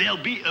 there'll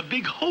be a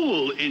big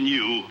hole in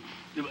you.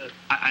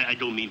 I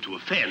don't mean to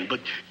offend,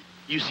 but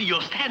you see,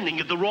 you're standing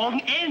at the wrong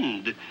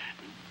end.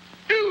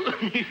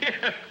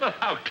 Well,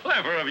 how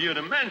clever of you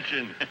to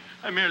mention.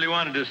 I merely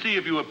wanted to see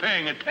if you were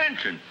paying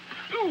attention.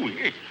 Ooh,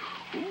 yeah.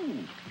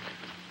 Ooh.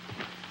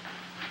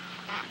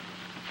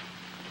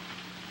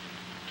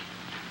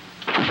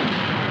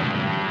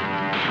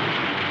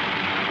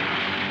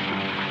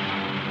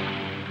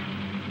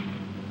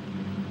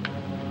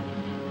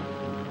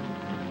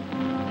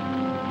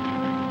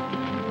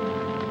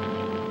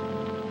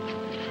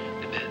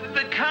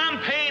 The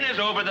campaign is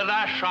over, the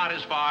last shot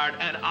is fired,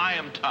 and I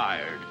am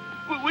tired.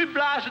 We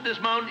blasted this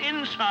mountain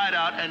inside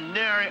out and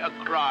nary a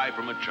cry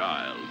from a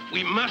child.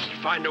 We must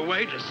find a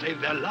way to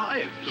save their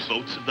lives. The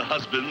votes of the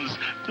husbands,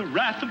 the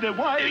wrath of their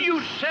wives.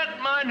 You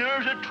set my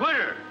nerves a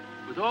twitter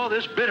with all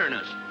this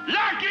bitterness.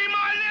 Lucky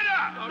my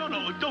litter!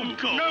 No, don't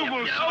go.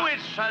 Noble, so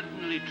it's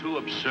suddenly too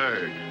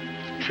absurd.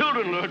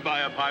 Children lured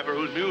by a piper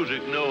whose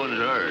music no one's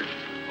heard.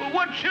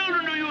 What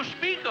children do you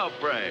speak of,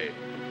 pray?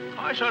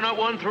 I saw not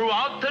one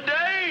throughout the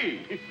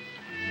day.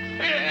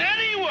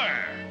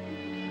 Anywhere.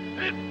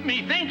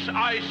 Methinks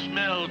I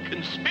smell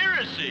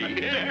conspiracy.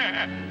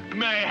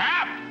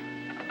 Mayhap.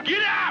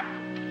 Get up!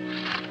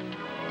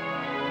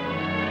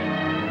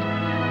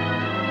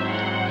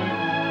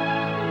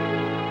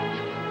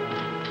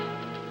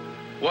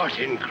 What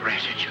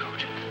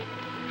ingratitude.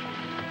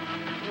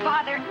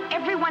 Father,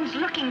 everyone's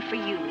looking for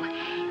you.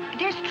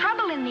 There's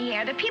trouble in the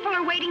air. The people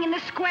are waiting in the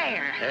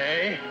square.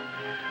 Eh?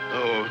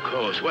 Oh, of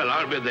course. Well,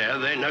 I'll be there.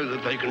 They know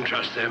that they can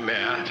trust their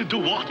mayor. To do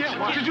what? Yeah,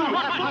 what? To do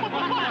what?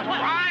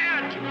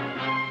 Quiet!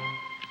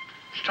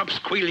 Stop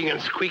squealing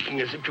and squeaking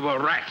as if you were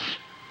rats.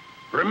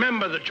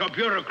 Remember that you're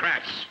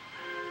bureaucrats.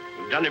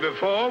 We've done it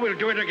before, we'll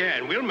do it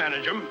again. We'll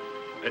manage them.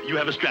 You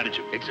have a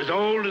stratagem. It's as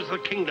old as the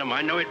kingdom.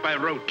 I know it by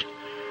rote.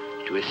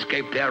 To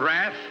escape their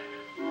wrath,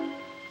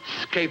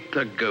 escape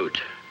the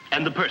goat.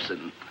 And the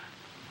person?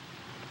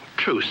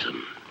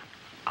 Truesome.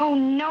 Oh,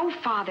 no,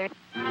 Father.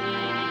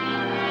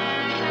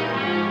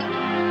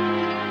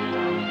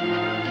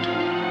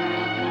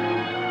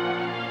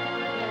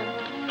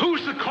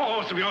 Who's the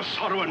cause of your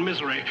sorrow and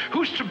misery?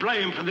 Who's to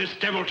blame for this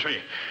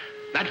deviltry?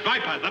 That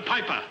viper, the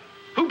piper.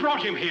 Who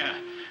brought him here?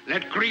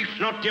 Let grief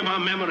not dim our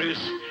memories.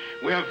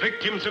 We are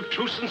victims of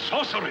truce and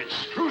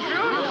sorceries.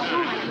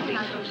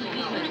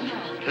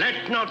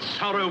 Let not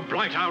sorrow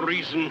blight our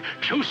reason.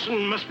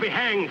 Truson must be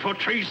hanged for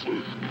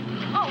treason.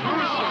 It's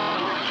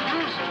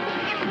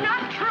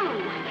not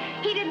true.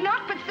 He did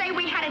not but say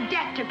we had a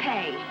debt to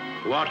pay.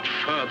 What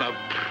further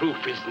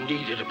proof is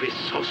needed of his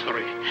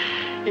sorcery?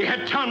 He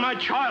had turned my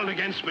child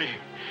against me.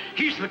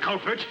 He's the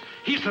culprit.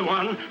 He's the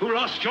one who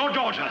lost your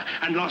daughter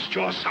and lost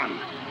your son.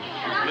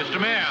 Mr.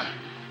 Mayor,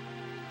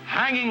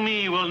 hanging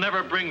me will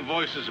never bring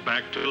voices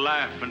back to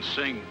laugh and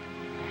sing.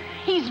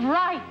 He's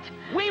right.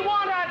 We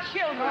want our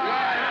children.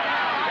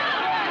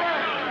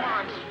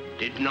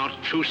 Did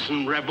not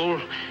Truson rebel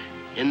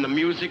in the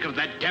music of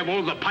that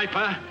devil, the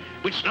piper,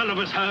 which none of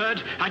us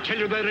heard? I tell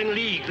you, they're in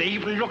league. They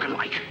even look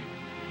alike.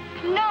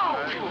 No,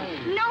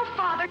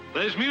 Father.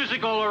 There's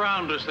music all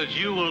around us that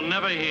you will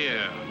never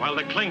hear, while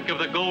the clink of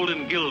the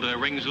golden guilder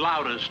rings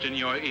loudest in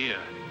your ear.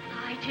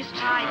 It is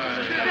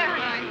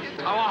right.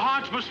 Our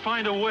hearts must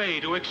find a way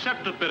to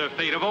accept the bitter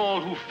fate of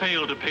all who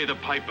fail to pay the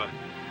piper.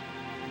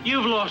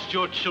 You've lost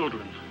your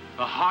children,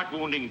 a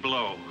heart-wounding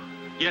blow,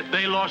 yet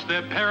they lost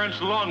their parents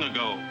long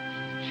ago.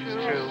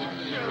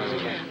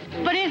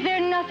 But is there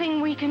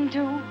nothing we can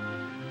do?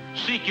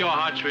 Seek your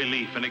heart's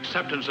relief and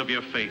acceptance of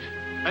your fate,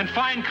 and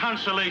find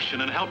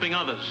consolation in helping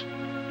others.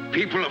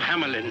 People of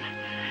Hamelin,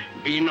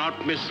 be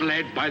not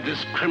misled by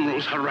this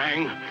criminal's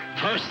harangue.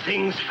 First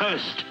things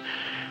first.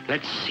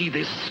 Let's see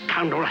this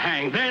scoundrel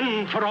hang.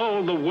 Then, for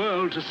all the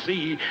world to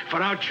see,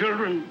 for our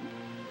children,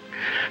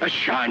 a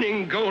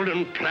shining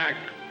golden plaque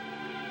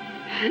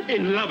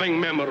in loving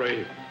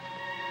memory.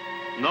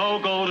 No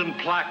golden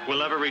plaque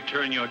will ever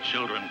return your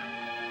children.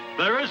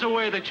 There is a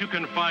way that you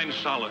can find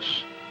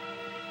solace.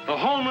 The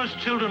homeless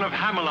children of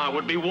Hamelin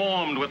would be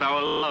warmed with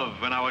our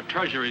love and our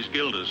treasuries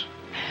guilders.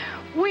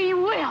 We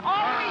will.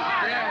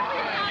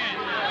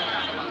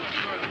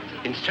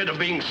 Instead of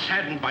being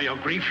saddened by your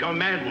grief, you're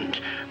maddened.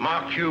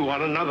 Mark you,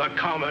 on another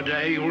calmer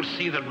day, you'll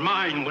see that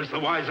mine was the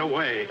wiser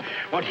way.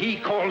 What he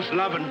calls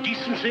love and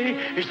decency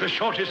is the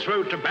shortest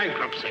road to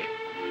bankruptcy.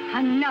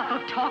 Enough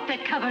of talk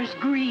that covers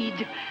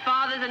greed.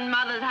 Fathers and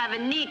mothers have a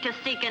need to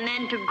seek an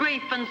end to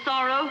grief and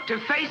sorrow. To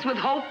face with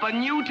hope a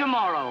new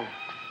tomorrow.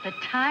 The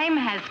time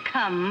has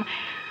come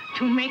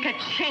to make a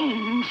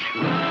change.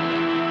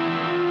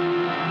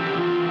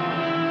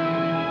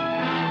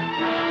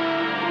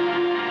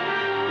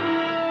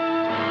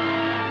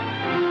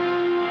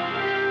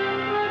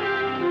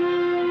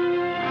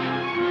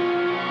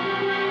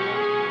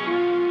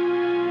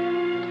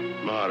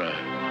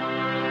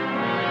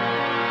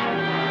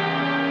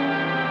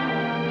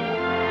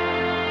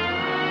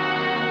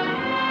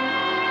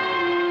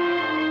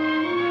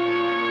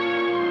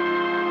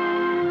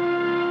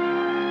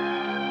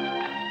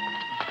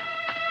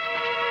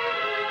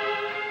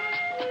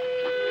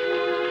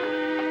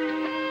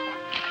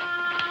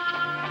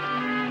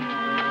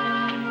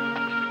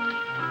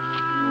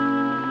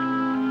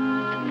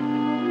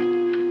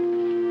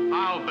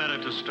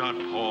 Start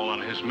Paul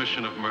on his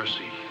mission of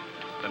mercy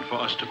than for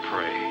us to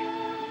pray.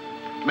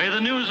 May the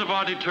news of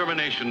our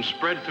determination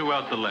spread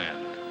throughout the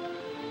land.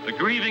 The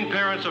grieving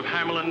parents of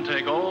Hamelin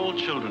take all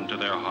children to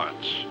their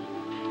hearts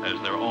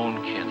as their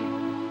own kin.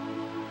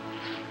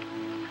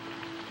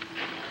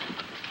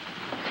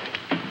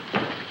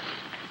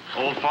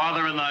 O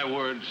Father, in thy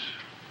words,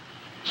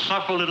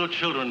 suffer little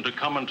children to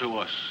come unto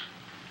us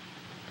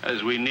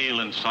as we kneel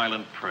in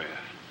silent prayer.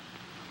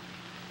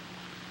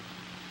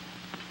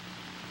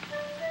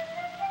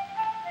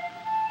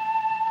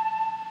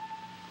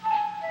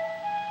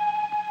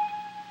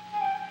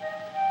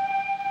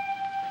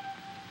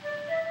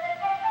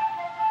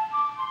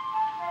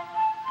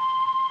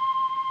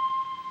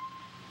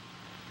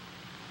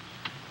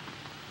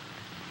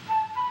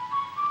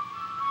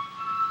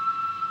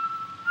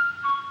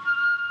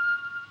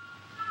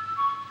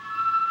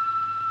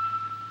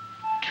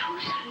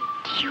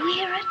 Do you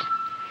hear it?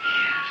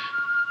 Yes.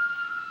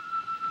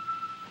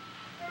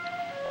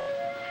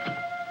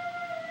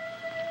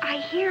 I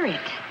hear it.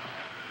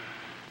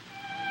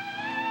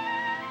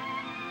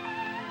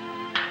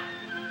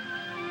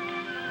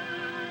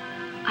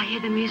 I hear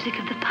the music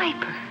of the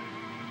piper.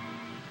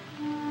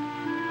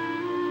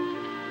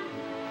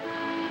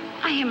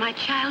 I hear my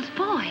child's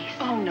voice.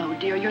 Oh, no,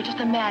 dear, you're just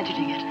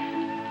imagining it.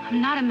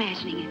 I'm not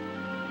imagining it.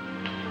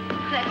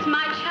 That's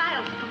my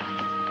child's voice.